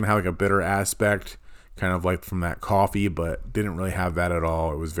thought it was going to have like a bitter aspect, kind of like from that coffee, but didn't really have that at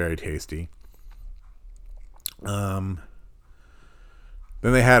all. It was very tasty. Then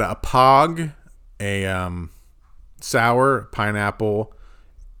they had a Pog, a sour, pineapple,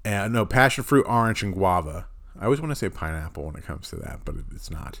 passion fruit, orange, and guava. I always want to say pineapple when it comes to that, but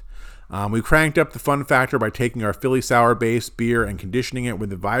it's not. We cranked up the fun factor by taking our Philly sour base beer and conditioning it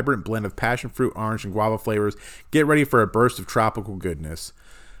with a vibrant blend of passion fruit, orange, and guava flavors. Get ready for a burst of tropical goodness.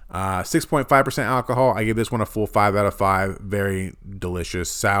 6.5% alcohol. I give this one a full 5 out of 5. Very delicious.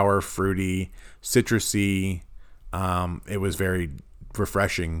 Sour, fruity, citrusy. It was very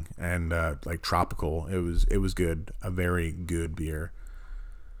refreshing and like tropical. It was good. A very good beer.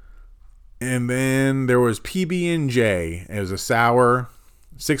 And then there was PB&J. It was a sour,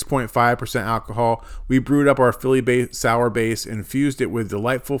 6.5% alcohol. We brewed up our Philly sour base, infused it with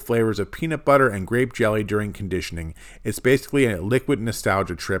delightful flavors of peanut butter and grape jelly during conditioning. It's basically a liquid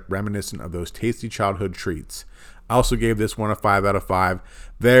nostalgia trip reminiscent of those tasty childhood treats. I also gave this one a 5 out of 5.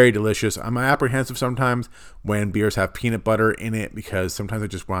 Very delicious. I'm apprehensive sometimes when beers have peanut butter in it because sometimes it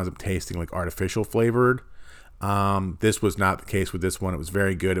just winds up tasting like artificial flavored. This was not the case with this one. It was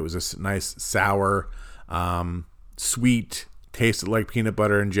very good. It was a nice sour, sweet, tasted like peanut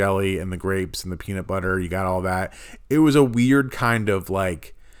butter and jelly and the grapes and the peanut butter. You got all that. It was a weird kind of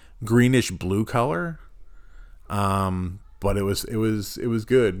like greenish blue color. But it was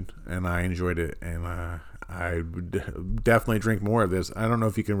good and I enjoyed it. And, I would definitely drink more of this. I don't know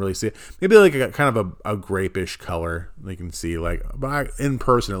if you can really see it. Maybe like a kind of a grape-ish color. You can see but in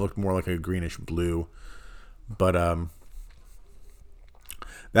person it looked more like a greenish blue. But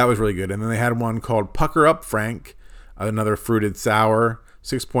that was really good. And then they had one called Pucker Up Frank, another fruited sour,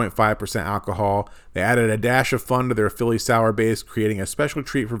 6.5% alcohol. They added a dash of fun to their Philly sour base, creating a special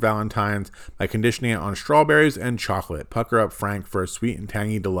treat for Valentine's by conditioning it on strawberries and chocolate. Pucker Up Frank for a sweet and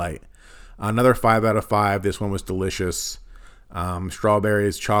tangy delight. Another 5 out of 5. This one was delicious.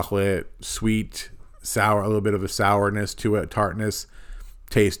 Strawberries, chocolate, sweet, sour, a little bit of a sourness to it, tartness.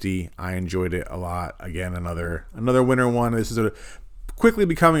 Tasty. I enjoyed it a lot. Again, another winter one. This is quickly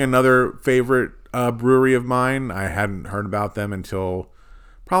becoming another favorite brewery of mine. I hadn't heard about them until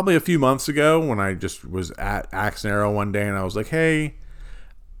probably a few months ago when I just was at Axe and Arrow one day and I was like, hey,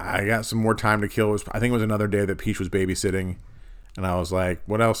 I got some more time to kill. I think it was another day that Peach was babysitting. And I was like,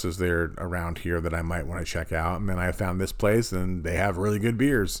 what else is there around here that I might want to check out? And then I found this place, and they have really good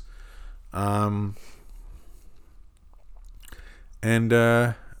beers. And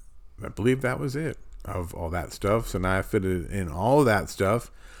I believe that was it of all that stuff. So now I fitted in all of that stuff.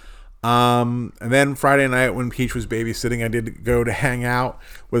 And then Friday night when Peach was babysitting, I did go to hang out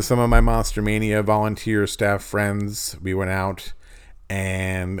with some of my Monster Mania volunteer staff friends. We went out.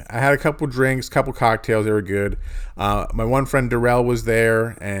 And I had a couple drinks, couple cocktails. They were good. My one friend Derrell was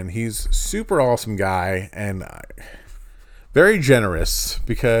there, and he's super awesome guy and very generous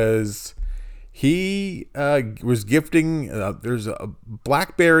because he was gifting. There's a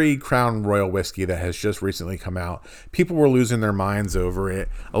Blackberry Crown Royal whiskey that has just recently come out. People were losing their minds over it.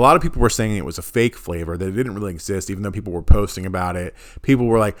 A lot of people were saying it was a fake flavor, that it didn't really exist, even though people were posting about it. People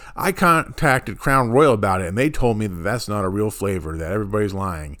were like, I contacted Crown Royal about it, and they told me that that's not a real flavor, that everybody's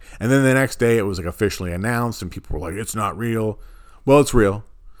lying. And then the next day, it was like officially announced, and people were like, it's not real. Well, it's real.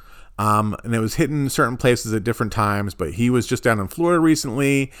 And it was hitting certain places at different times, but he was just down in Florida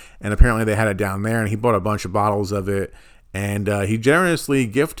recently, and apparently they had it down there, and he bought a bunch of bottles of it, and he generously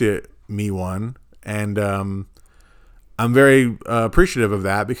gifted me one, and I'm very appreciative of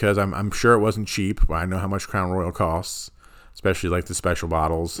that because I'm sure it wasn't cheap. I know how much Crown Royal costs, especially like the special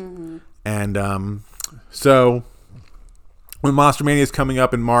bottles. Mm-hmm. And so when Monster Mania is coming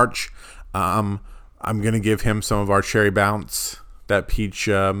up in March, I'm going to give him some of our Cherry Bounce that Peach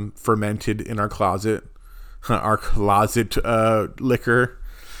fermented in our closet, liquor,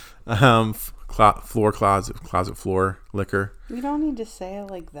 closet floor liquor. You don't need to say it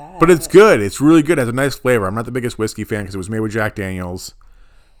like that. But it's good. It's really good. It has a nice flavor. I'm not the biggest whiskey fan because it was made with Jack Daniels.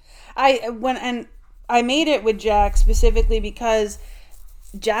 I made it with Jack specifically because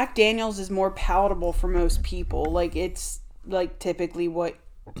Jack Daniels is more palatable for most people. Like it's like typically what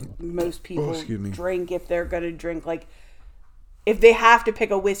most people drink if they're gonna drink. Like, if they have to pick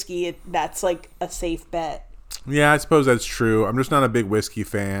a whiskey, that's like a safe bet. Yeah, I suppose that's true. I'm just not a big whiskey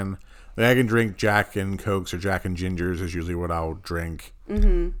fan. Like, I can drink Jack and Cokes or Jack and Gingers is usually what I'll drink.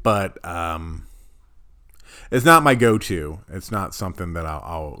 Mm-hmm. But it's not my go-to. It's not something that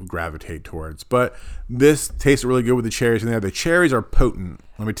I'll gravitate towards. But this tastes really good with the cherries in there. The cherries are potent.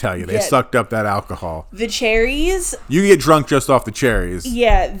 Let me tell you, they sucked up that alcohol. The cherries, you can get drunk just off the cherries.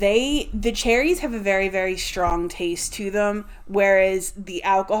 Yeah, the cherries have a very, very strong taste to them. Whereas the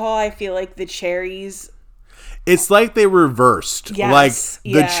alcohol, I feel like the cherries, it's like they reversed. Yes,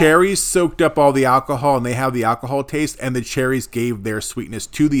 like the cherries soaked up all the alcohol and they have the alcohol taste, and the cherries gave their sweetness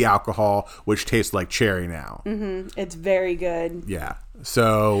to the alcohol, which tastes like cherry now. Mm-hmm. It's very good. Yeah.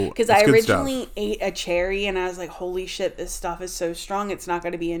 So, because I originally ate a cherry and I was like, holy shit, this stuff is so strong, it's not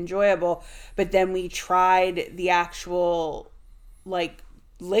going to be enjoyable. But then we tried the actual like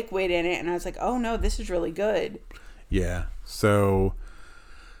liquid in it and I was like, oh no, this is really good. Yeah. So,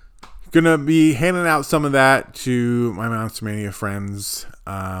 gonna be handing out some of that to my Monster Mania friends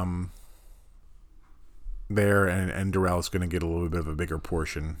there, and Derrell's gonna get a little bit of a bigger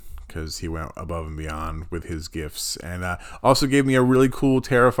portion because he went above and beyond with his gifts, and also gave me a really cool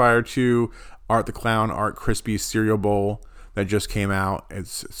Terrifier 2 Art the Clown Art Crispy cereal bowl that just came out.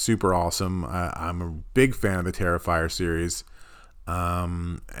 It's super awesome. I'm a big fan of the Terrifier series,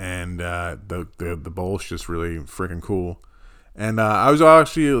 and the bowl's just really freaking cool. And I was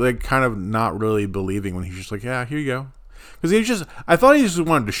actually like kind of not really believing when he's just like, yeah, here you go. Because I thought he just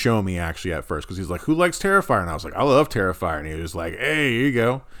wanted to show me actually at first. Because he's like, who likes Terrifier? And I was like, I love Terrifier. And he was like, hey, here you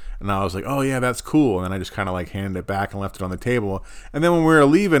go. And I was like, oh yeah, that's cool. And then I just kind of like handed it back and left it on the table. And then when we were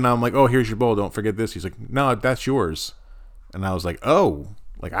leaving, I'm like, oh, here's your bowl. Don't forget this. He's like, no, that's yours. And I was like, oh,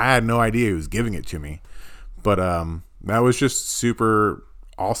 like I had no idea he was giving it to me. But that was just super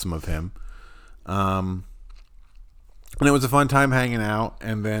awesome of him. And it was a fun time hanging out.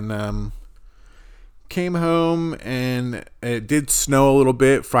 And then came home, and it did snow a little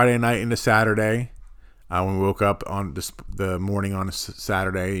bit Friday night into Saturday. When we woke up on the morning on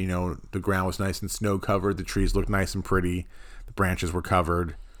Saturday, you know, the ground was nice and snow covered. The trees looked nice and pretty. The branches were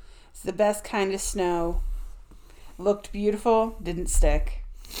covered. It's the best kind of snow. Looked beautiful, didn't stick.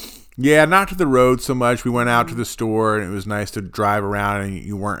 Yeah, not to the road so much. We went out to the store, and it was nice to drive around, and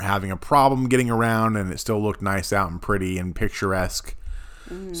you weren't having a problem getting around, and it still looked nice out and pretty and picturesque.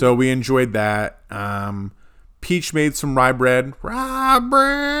 Mm. So we enjoyed that. Peach made some rye bread. Rye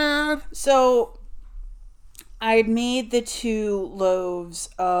bread! So I made the 2 loaves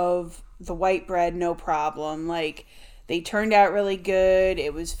of the white bread, no problem. Like, they turned out really good.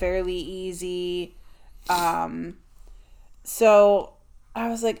 It was fairly easy. So I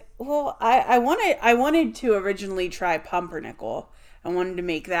was like, well, I wanted to originally try pumpernickel. I wanted to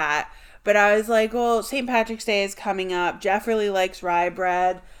make that. But I was like, well, St. Patrick's Day is coming up. Jeff really likes rye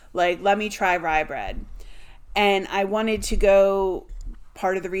bread. Like, let me try rye bread. And I wanted to go,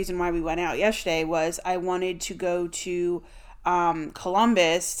 part of the reason why we went out yesterday was I wanted to go to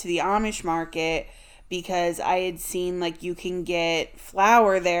Columbus, to the Amish market, because I had seen, like, you can get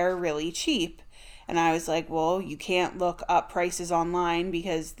flour there really cheap. And I was like, well, you can't look up prices online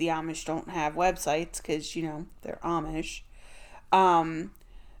because the Amish don't have websites because, you know, they're Amish.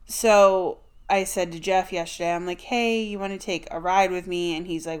 So I said to Jeff yesterday, I'm like, hey, you want to take a ride with me? And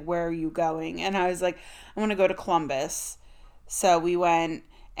he's like, where are you going? And I was like, I want to go to Columbus. So we went,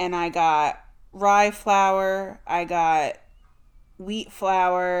 and I got rye flour. I got wheat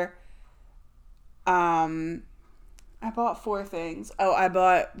flour. I bought 4 things. Oh, I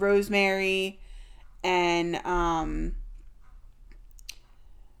bought rosemary and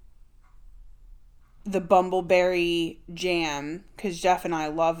the bumbleberry jam, because Jeff and I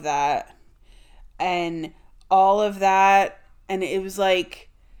love that, and all of that, and it was like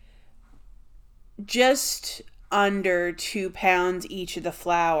just under 2 pounds each of the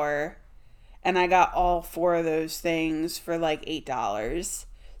flour, and I got all 4 of those things for like $8.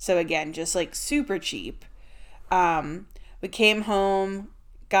 So again, just like super cheap. We came home,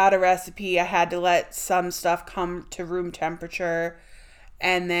 got a recipe. I had to let some stuff come to room temperature,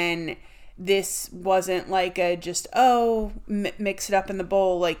 and then this wasn't like a just, mix it up in the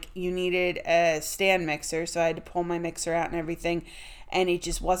bowl. Like, you needed a stand mixer, so I had to pull my mixer out and everything, and it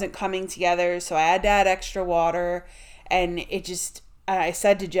just wasn't coming together, so I had to add extra water, and it just, I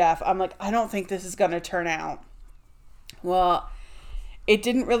said to Jeff, I'm like, I don't think this is going to turn out. Well, it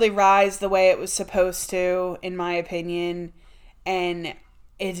didn't really rise the way it was supposed to, in my opinion, and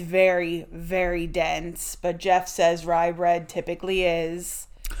it's very, very dense, but Jeff says rye bread typically is.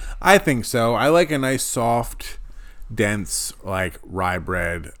 I think so. I like a nice soft, dense like rye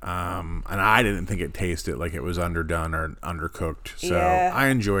bread, and I didn't think it tasted like it was underdone or undercooked, so Yeah. I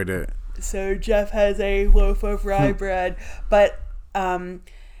enjoyed it. So Jeff has a loaf of rye bread, but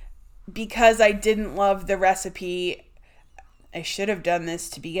because I didn't love the recipe, I should have done this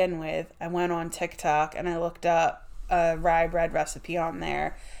to begin with. I went on TikTok and I looked up a rye bread recipe on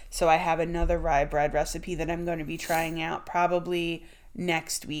there. So I have another rye bread recipe that I'm going to be trying out probably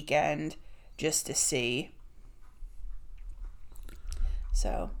next weekend just to see.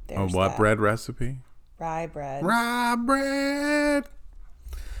 So there's A what that. bread recipe? Rye bread. Rye bread.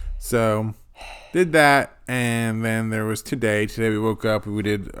 So did that, and then there was today. Today we woke up. We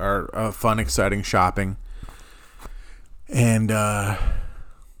did our fun, exciting shopping, and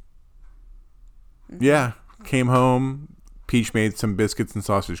yeah, came home. Peach made some biscuits and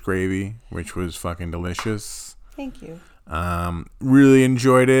sausage gravy, which was fucking delicious. Thank you. Really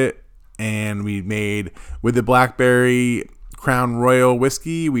enjoyed it, and we made with the blackberry Crown Royal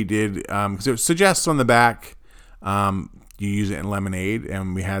whiskey. We did because it suggests on the back you use it in lemonade,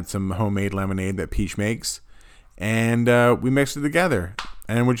 and we had some homemade lemonade that Peach makes, and we mixed it together.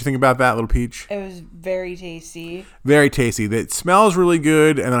 And what'd you think about that, little Peach? It was very tasty. Very tasty. It smells really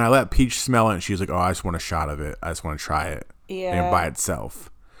good, and then I let Peach smell it, and she's like, "Oh, I just want a shot of it. I just want to try it." Yeah. By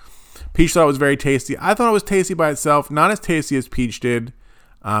itself. Peach thought it was very tasty. I thought it was tasty by itself. Not as tasty as Peach did.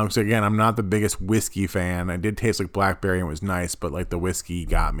 So again, I'm not the biggest whiskey fan. I did taste like blackberry and it was nice, but like the whiskey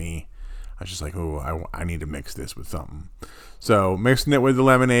got me. I was just like, oh, I need to mix this with something. So mixing it with the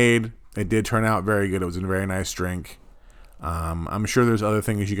lemonade, it did turn out very good. It was a very nice drink. I'm sure there's other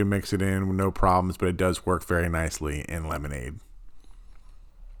things you can mix it in with no problems, but it does work very nicely in lemonade.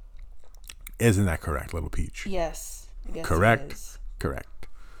 Isn't that correct, little Peach? Yes. I guess Correct. It is. Correct.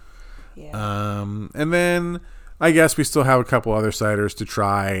 Yeah. And then I guess we still have a couple other ciders to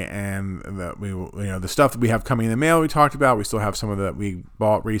try, and the stuff that we have coming in the mail we talked about. We still have some of that we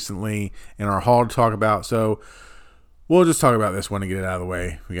bought recently in our haul to talk about. So we'll just talk about this one and get it out of the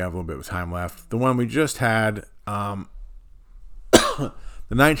way. We have a little bit of time left. The one we just had, the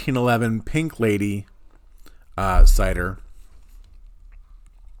 1911 Pink Lady cider.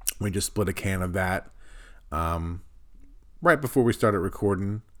 We just split a can of that right before we started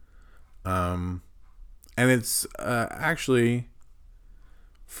recording. And it's actually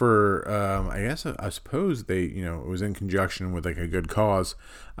for I suppose they it was in conjunction with like a good cause.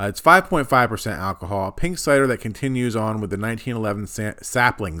 It's 5.5% alcohol, a pink cider that continues on with the 1911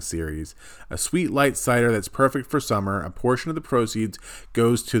 Sapling series, a sweet light cider that's perfect for summer. A portion of the proceeds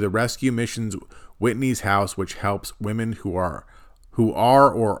goes to the Rescue Mission's Whitney's House, which helps women who are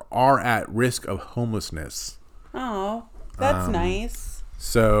or are at risk of homelessness. Oh, that's nice.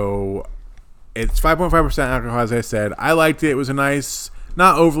 So it's 5.5% alcohol, as I said. I liked it. It was a nice,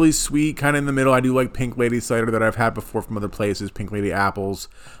 not overly sweet, kind of in the middle. I do like Pink Lady cider that I've had before from other places, Pink Lady apples.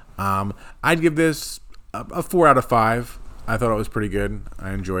 I'd give this a 4 out of 5. I thought it was pretty good.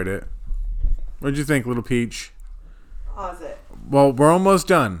 I enjoyed it. What did you think, little Peach? Pause it. Well, we're almost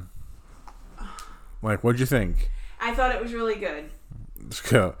done. Like, what'd you think? I thought it was really good. Let's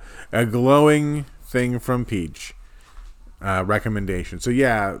go. A glowing thing from Peach. Recommendation. So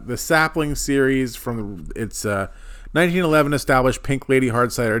yeah, the Sapling series from its 1911 established Pink Lady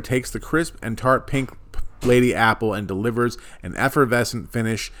hard cider takes the crisp and tart Pink Lady apple and delivers an effervescent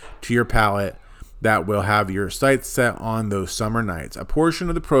finish to your palate that will have your sights set on those summer nights. A portion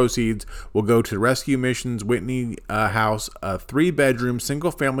of the proceeds will go to Rescue Mission's Whitney House, a 3-bedroom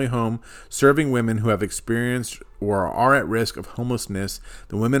single-family home serving women who have experienced or are at risk of homelessness.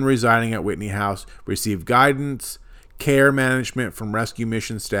 The women residing at Whitney House receive guidance, care management from Rescue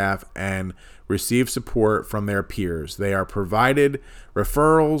Mission staff, and receive support from their peers. They are provided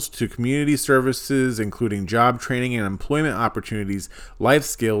referrals to community services, including job training and employment opportunities, life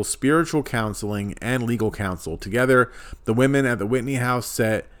skills, spiritual counseling, and legal counsel. Together, the women at the Whitney House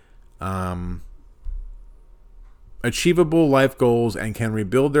set achievable life goals and can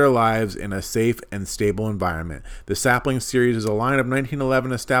rebuild their lives in a safe and stable environment. The Sapling series is a line of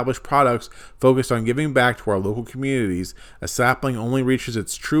 1911 established products focused on giving back to our local communities. A sapling only reaches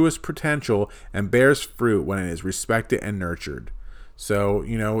its truest potential and bears fruit when it is respected and nurtured. So,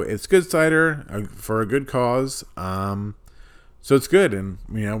 it's good cider for a good cause. So it's good, and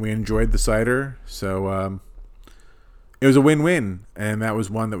we enjoyed the cider. So it was a win-win, and that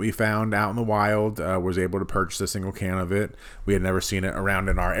was one that we found out in the wild. Was able to purchase a single can of it. We had never seen it around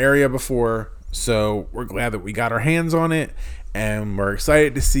in our area before, so we're glad that we got our hands on it, and we're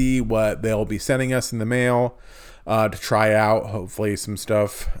excited to see what they'll be sending us in the mail. to try out. Hopefully some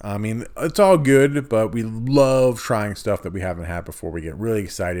stuff. I mean, it's all good, but we love trying stuff that we haven't had before. We get really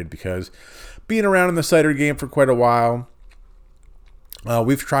excited because being around in the cider game for quite a while,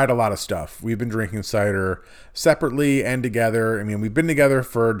 we've tried a lot of stuff. We've been drinking cider separately and together. I mean, we've been together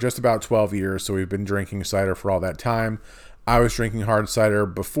for just about 12 years, so we've been drinking cider for all that time. I was drinking hard cider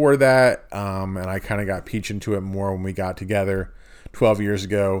before that, and I kind of got peach into it more when we got together 12 years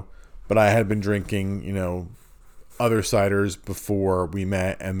ago. But I had been drinking, other ciders before we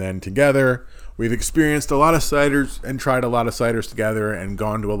met, and then together we've experienced a lot of ciders and tried a lot of ciders together and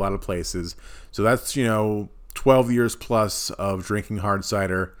gone to a lot of places. So that's, 12 years plus of drinking hard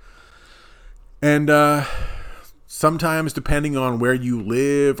cider. And sometimes, depending on where you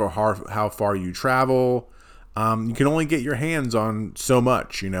live or how far you travel, you can only get your hands on so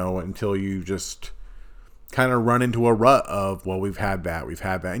much, until you just kind of run into a rut of, well, we've had that.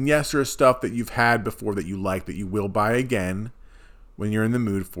 And yes, there's stuff that you've had before that you like that you will buy again when you're in the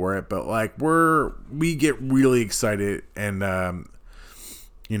mood for it. But like we get really excited and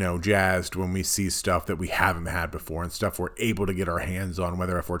jazzed when we see stuff that we haven't had before and stuff we're able to get our hands on,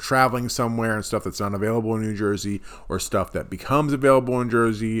 whether if we're traveling somewhere and stuff that's not available in New Jersey or stuff that becomes available in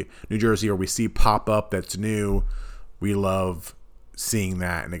New Jersey, or we see pop up that's new. We love seeing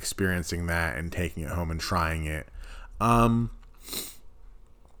that and experiencing that and taking it home and trying it.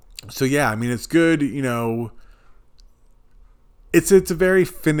 So yeah, I mean, it's good, It's a very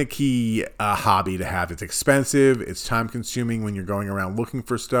finicky hobby to have. It's expensive. It's time consuming when you're going around looking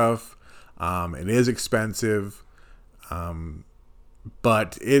for stuff. It is expensive,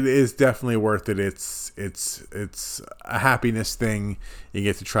 but it is definitely worth it. It's a happiness thing. You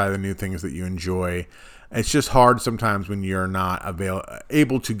get to try the new things that you enjoy. It's just hard sometimes when you're not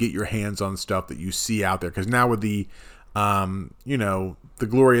able to get your hands on stuff that you see out there. Because now with the the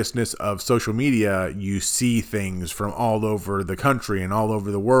gloriousness of social media, you see things from all over the country and all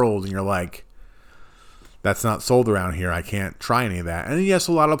over the world, and you're like, that's not sold around here. I can't try any of that. And yes,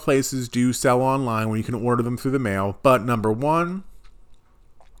 a lot of places do sell online when you can order them through the mail. But number one,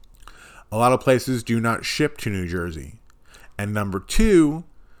 a lot of places do not ship to New Jersey. And number two,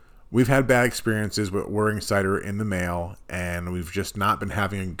 we've had bad experiences with ordering cider in the mail, and we've just not been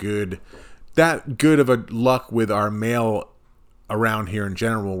having that good of a luck with our mail around here in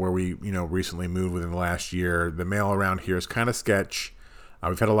general, where we, recently moved within the last year. The mail around here is kind of sketch.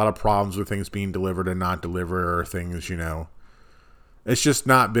 We've had a lot of problems with things being delivered and not delivered, or things, it's just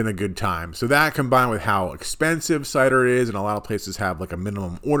not been a good time. So that, combined with how expensive cider is, and a lot of places have like a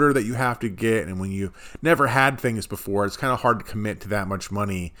minimum order that you have to get, and when you never had things before, it's kind of hard to commit to that much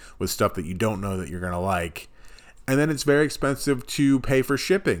money with stuff that you don't know that you're going to like. And then it's very expensive to pay for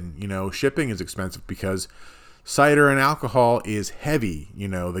shipping. Shipping is expensive because cider and alcohol is heavy.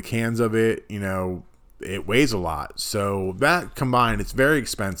 The cans of it, it weighs a lot. So that combined, it's very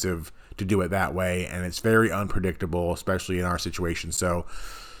expensive to do it that way, and it's very unpredictable, especially in our situation. So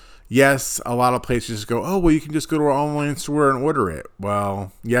yes, a lot of places go, oh, well, you can just go to our online store and order it.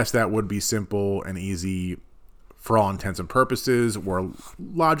 Well, yes, that would be simple and easy for all intents and purposes, or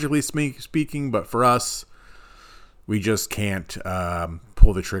logically speaking, but for us, we just can't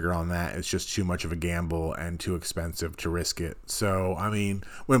pull the trigger on that. It's just too much of a gamble and too expensive to risk it. So, I mean,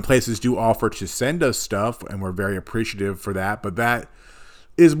 when places do offer to send us stuff, and we're very appreciative for that, but that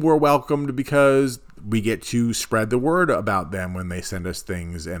is more welcomed because we get to spread the word about them when they send us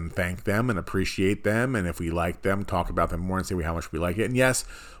things, and thank them and appreciate them. And if we like them, talk about them more and say how much we like it. And yes,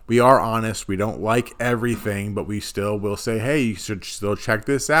 we are honest. We don't like everything, but we still will say, hey, you should still check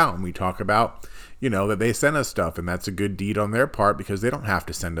this out. And we talk about, that they sent us stuff, and that's a good deed on their part because they don't have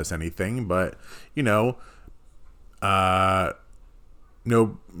to send us anything. But, no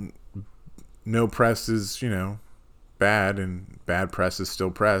press is, bad, and bad press is still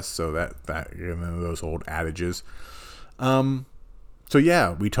press. So that those old adages. So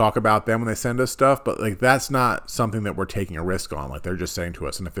yeah, we talk about them when they send us stuff, but like that's not something that we're taking a risk on. Like they're just saying to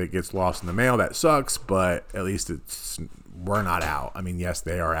us, and if it gets lost in the mail, that sucks. But at least we're not out. I mean, yes,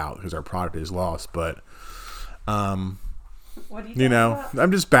 they are out because our product is lost. But what do you about?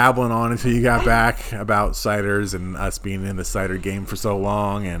 I'm just babbling on until you got back about ciders and us being in the cider game for so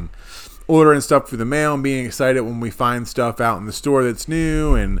long, and ordering stuff through the mail and being excited when we find stuff out in the store that's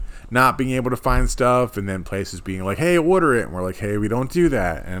new, and not being able to find stuff, and then places being like, hey, order it, and we're like, hey, we don't do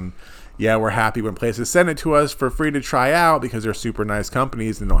that. And yeah, we're happy when places send it to us for free to try out because they're super nice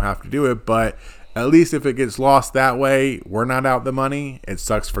companies and don't have to do it. But at least if it gets lost that way, we're not out the money. It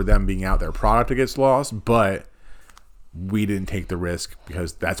sucks for them being out their product that gets lost, but we didn't take the risk,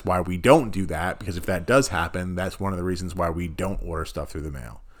 because that's why we don't do that. Because if that does happen, that's one of the reasons why we don't order stuff through the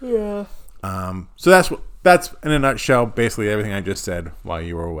mail. Yeah. So that's in a nutshell, basically everything I just said while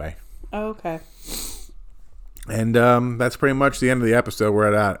you were away. Oh, okay. And that's pretty much the end of the episode.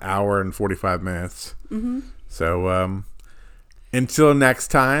 We're at an hour and 45 minutes. Mm-hmm. So until next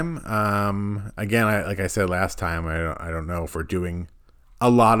time, again, like I said last time, I don't know if we're doing a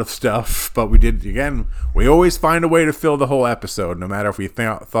lot of stuff, but we always find a way to fill the whole episode. No matter if we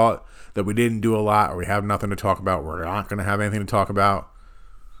thought that we didn't do a lot or we have nothing to talk about, we're not going to have anything to talk about.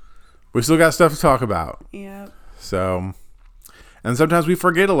 We still got stuff to talk about. Yeah. So, and sometimes we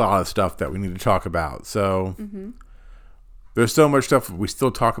forget a lot of stuff that we need to talk about. So, there's so much stuff we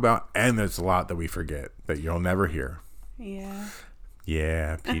still talk about, and there's a lot that we forget that you'll never hear. Yeah.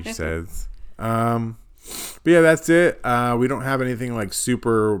 Yeah, Peach says. But yeah, that's it. We don't have anything like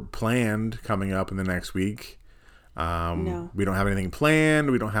super planned coming up in the next week. No. We don't have anything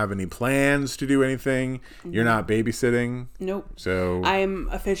planned. We don't have any plans to do anything. You're not babysitting. Nope. So I'm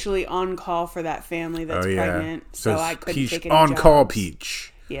officially on call for that family that's pregnant. So I couldn't Peach take any on jobs. call,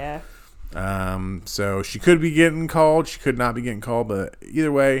 Peach. Yeah. So she could be getting called. She could not be getting called. But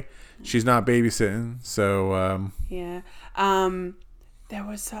either way, she's not babysitting. So yeah. There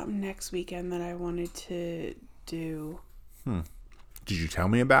was something next weekend that I wanted to do. Did you tell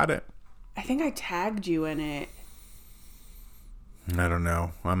me about it? I think I tagged you in it. I don't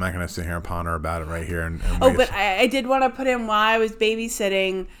know. I'm not going to sit here and ponder about it right here. And But I did want to put in while I was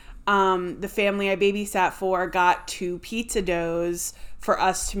babysitting, the family I babysat for got 2 pizza doughs for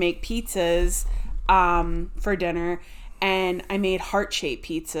us to make pizzas for dinner. And I made heart-shaped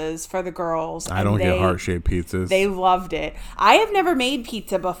pizzas for the girls. I don't get heart-shaped pizzas. They loved it. I have never made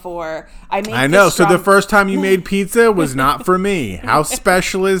pizza before. I know. So the first time you made pizza was not for me. How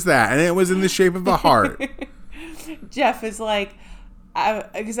special is that? And it was in the shape of a heart. Jeff was like,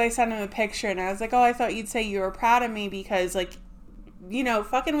 because I sent him a picture and I was like, oh, I thought you'd say you were proud of me because, like, you know,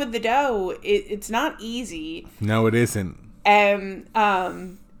 fucking with the dough, it's not easy. No, it isn't. And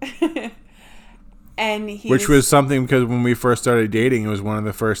which was something because when we first started dating, it was one of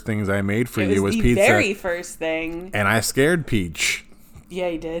the first things I made for you was pizza. Very first thing. And I scared Peach. Yeah,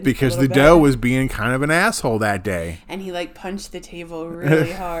 he did. Because the dough was being kind of an asshole that day. And he like punched the table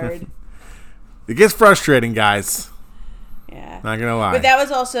really hard. It gets frustrating, guys. Yeah. Not gonna lie. But that was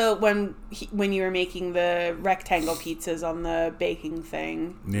also when you were making the rectangle pizzas on the baking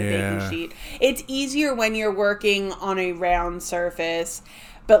thing. The baking sheet. It's easier when you're working on a round surface.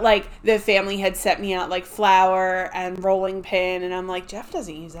 But, like, the family had set me out, like, flour and rolling pin. And I'm like, Jeff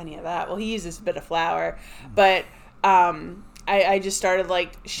doesn't use any of that. Well, he uses a bit of flour. But I just started,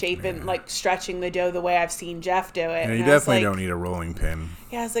 like, shaping, like, stretching the dough the way I've seen Jeff do it. Yeah, you definitely don't need a rolling pin.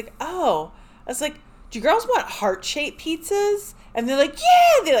 Yeah, I was like, oh. I was like, do you girls want heart-shaped pizzas? And they're like,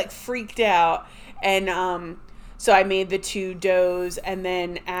 yeah! They, like, freaked out. And so I made the 2 doughs and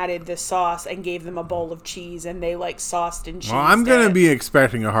then added the sauce and gave them a bowl of cheese. And they, like, sauced and cheesed. Well, I'm going to be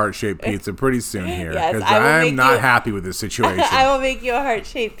expecting a heart-shaped pizza pretty soon here. Because I'm not happy with this situation. I will make you a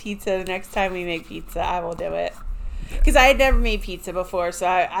heart-shaped pizza the next time we make pizza. I will do it. Because I had never made pizza before. So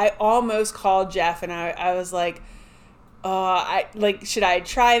I almost called Jeff and I was like, should I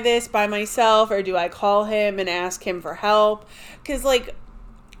try this by myself or do I call him and ask him for help? Because, like,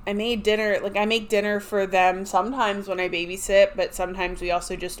 I made dinner, like, I make dinner for them sometimes when I babysit, but sometimes we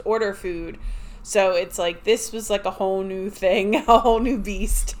also just order food. So it's like, this was like a whole new thing, a whole new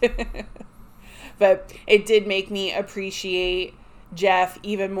beast. But it did make me appreciate Jeff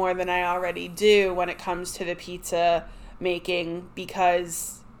even more than I already do when it comes to the pizza making,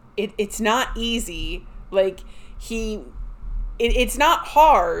 because it's not easy. Like, it's not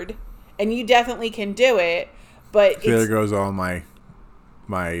hard, and you definitely can do it, but there goes all my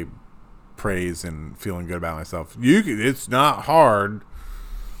praise and feeling good about myself. It's not hard.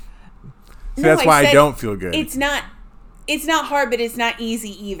 So that's why I don't feel good. It's not hard, but it's not easy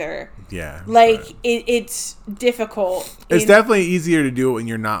either. Yeah. Like, it's difficult. It's definitely easier to do it when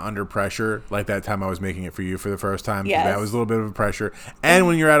you're not under pressure. Like that time I was making it for you for the first time. Yes. That was a little bit of a pressure. And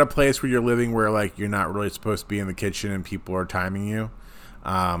when you're at a place where you're living where, like, you're not really supposed to be in the kitchen and people are timing you.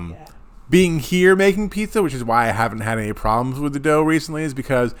 Being here making pizza, which is why I haven't had any problems with the dough recently, is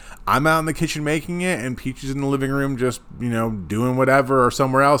because I'm out in the kitchen making it and Peach is in the living room just, doing whatever or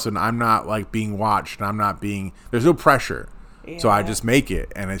somewhere else, and I'm not, like, being watched, and there's no pressure. Yeah. So I just make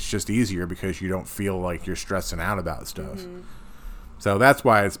it, and it's just easier because you don't feel like you're stressing out about stuff. Mm-hmm. So that's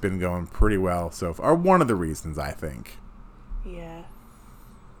why it's been going pretty well so far. Or one of the reasons, I think. Yeah.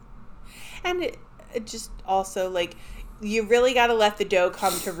 And it just also, like, you really got to let the dough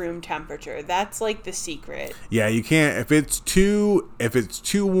come to room temperature. That's, like, the secret. Yeah, you can't. If it's too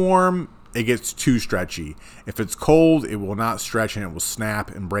warm, it gets too stretchy. If it's cold, it will not stretch and it will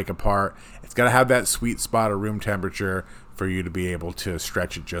snap and break apart. It's got to have that sweet spot of room temperature for you to be able to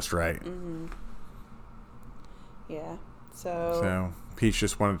stretch it just right. Mm-hmm. Yeah. So Peach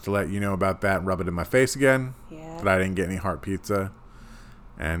just wanted to let you know about that and rub it in my face again. Yeah. That I didn't get any heart pizza.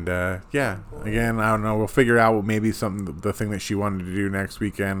 And again, I don't know. We'll figure out maybe the thing that she wanted to do next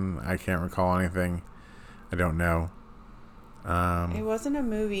weekend. I can't recall anything. I don't know. It wasn't a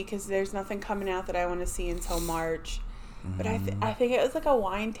movie because there's nothing coming out that I want to see until March. But I think it was like a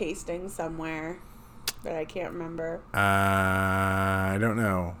wine tasting somewhere, but I can't remember. I don't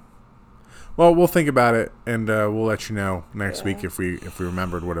know. Well, we'll think about it, and we'll let you know next week if we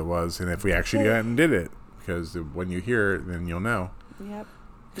remembered what it was and if we actually got and did it. Because when you hear it, then you'll know. Yep.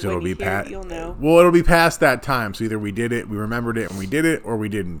 Because it'll be past. You'll know. Well, it'll be past that time. So either we did it, we remembered it, and we did it, or we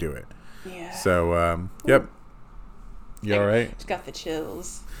didn't do it. Yeah. So, yep. You all right? Just got the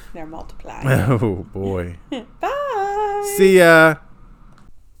chills. They're multiplying. Oh boy. Bye. See ya.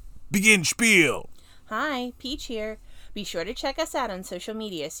 Begin spiel. Hi, Peach here. Be sure to check us out on social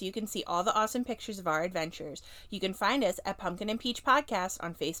media so you can see all the awesome pictures of our adventures. You can find us at Pumpkin and Peach Podcast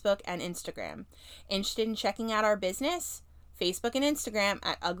on Facebook and Instagram. Interested in checking out our business? Facebook and Instagram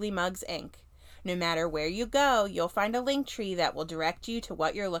at Ugly Mugs Inc. No matter where you go, you'll find a link tree that will direct you to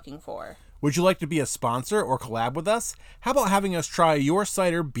what you're looking for. Would you like to be a sponsor or collab with us? How about having us try your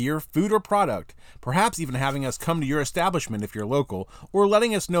cider, beer, food, or product? Perhaps even having us come to your establishment if you're local, or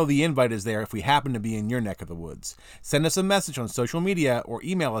letting us know the invite is there if we happen to be in your neck of the woods. Send us a message on social media or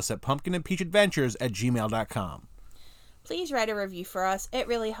email us at pumpkinandpeachadventures@gmail.com. Please write a review for us. It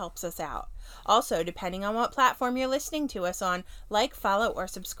really helps us out. Also, depending on what platform you're listening to us on, like, follow, or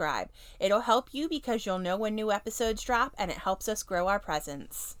subscribe. It'll help you because you'll know when new episodes drop, and it helps us grow our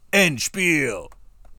presence. End spiel.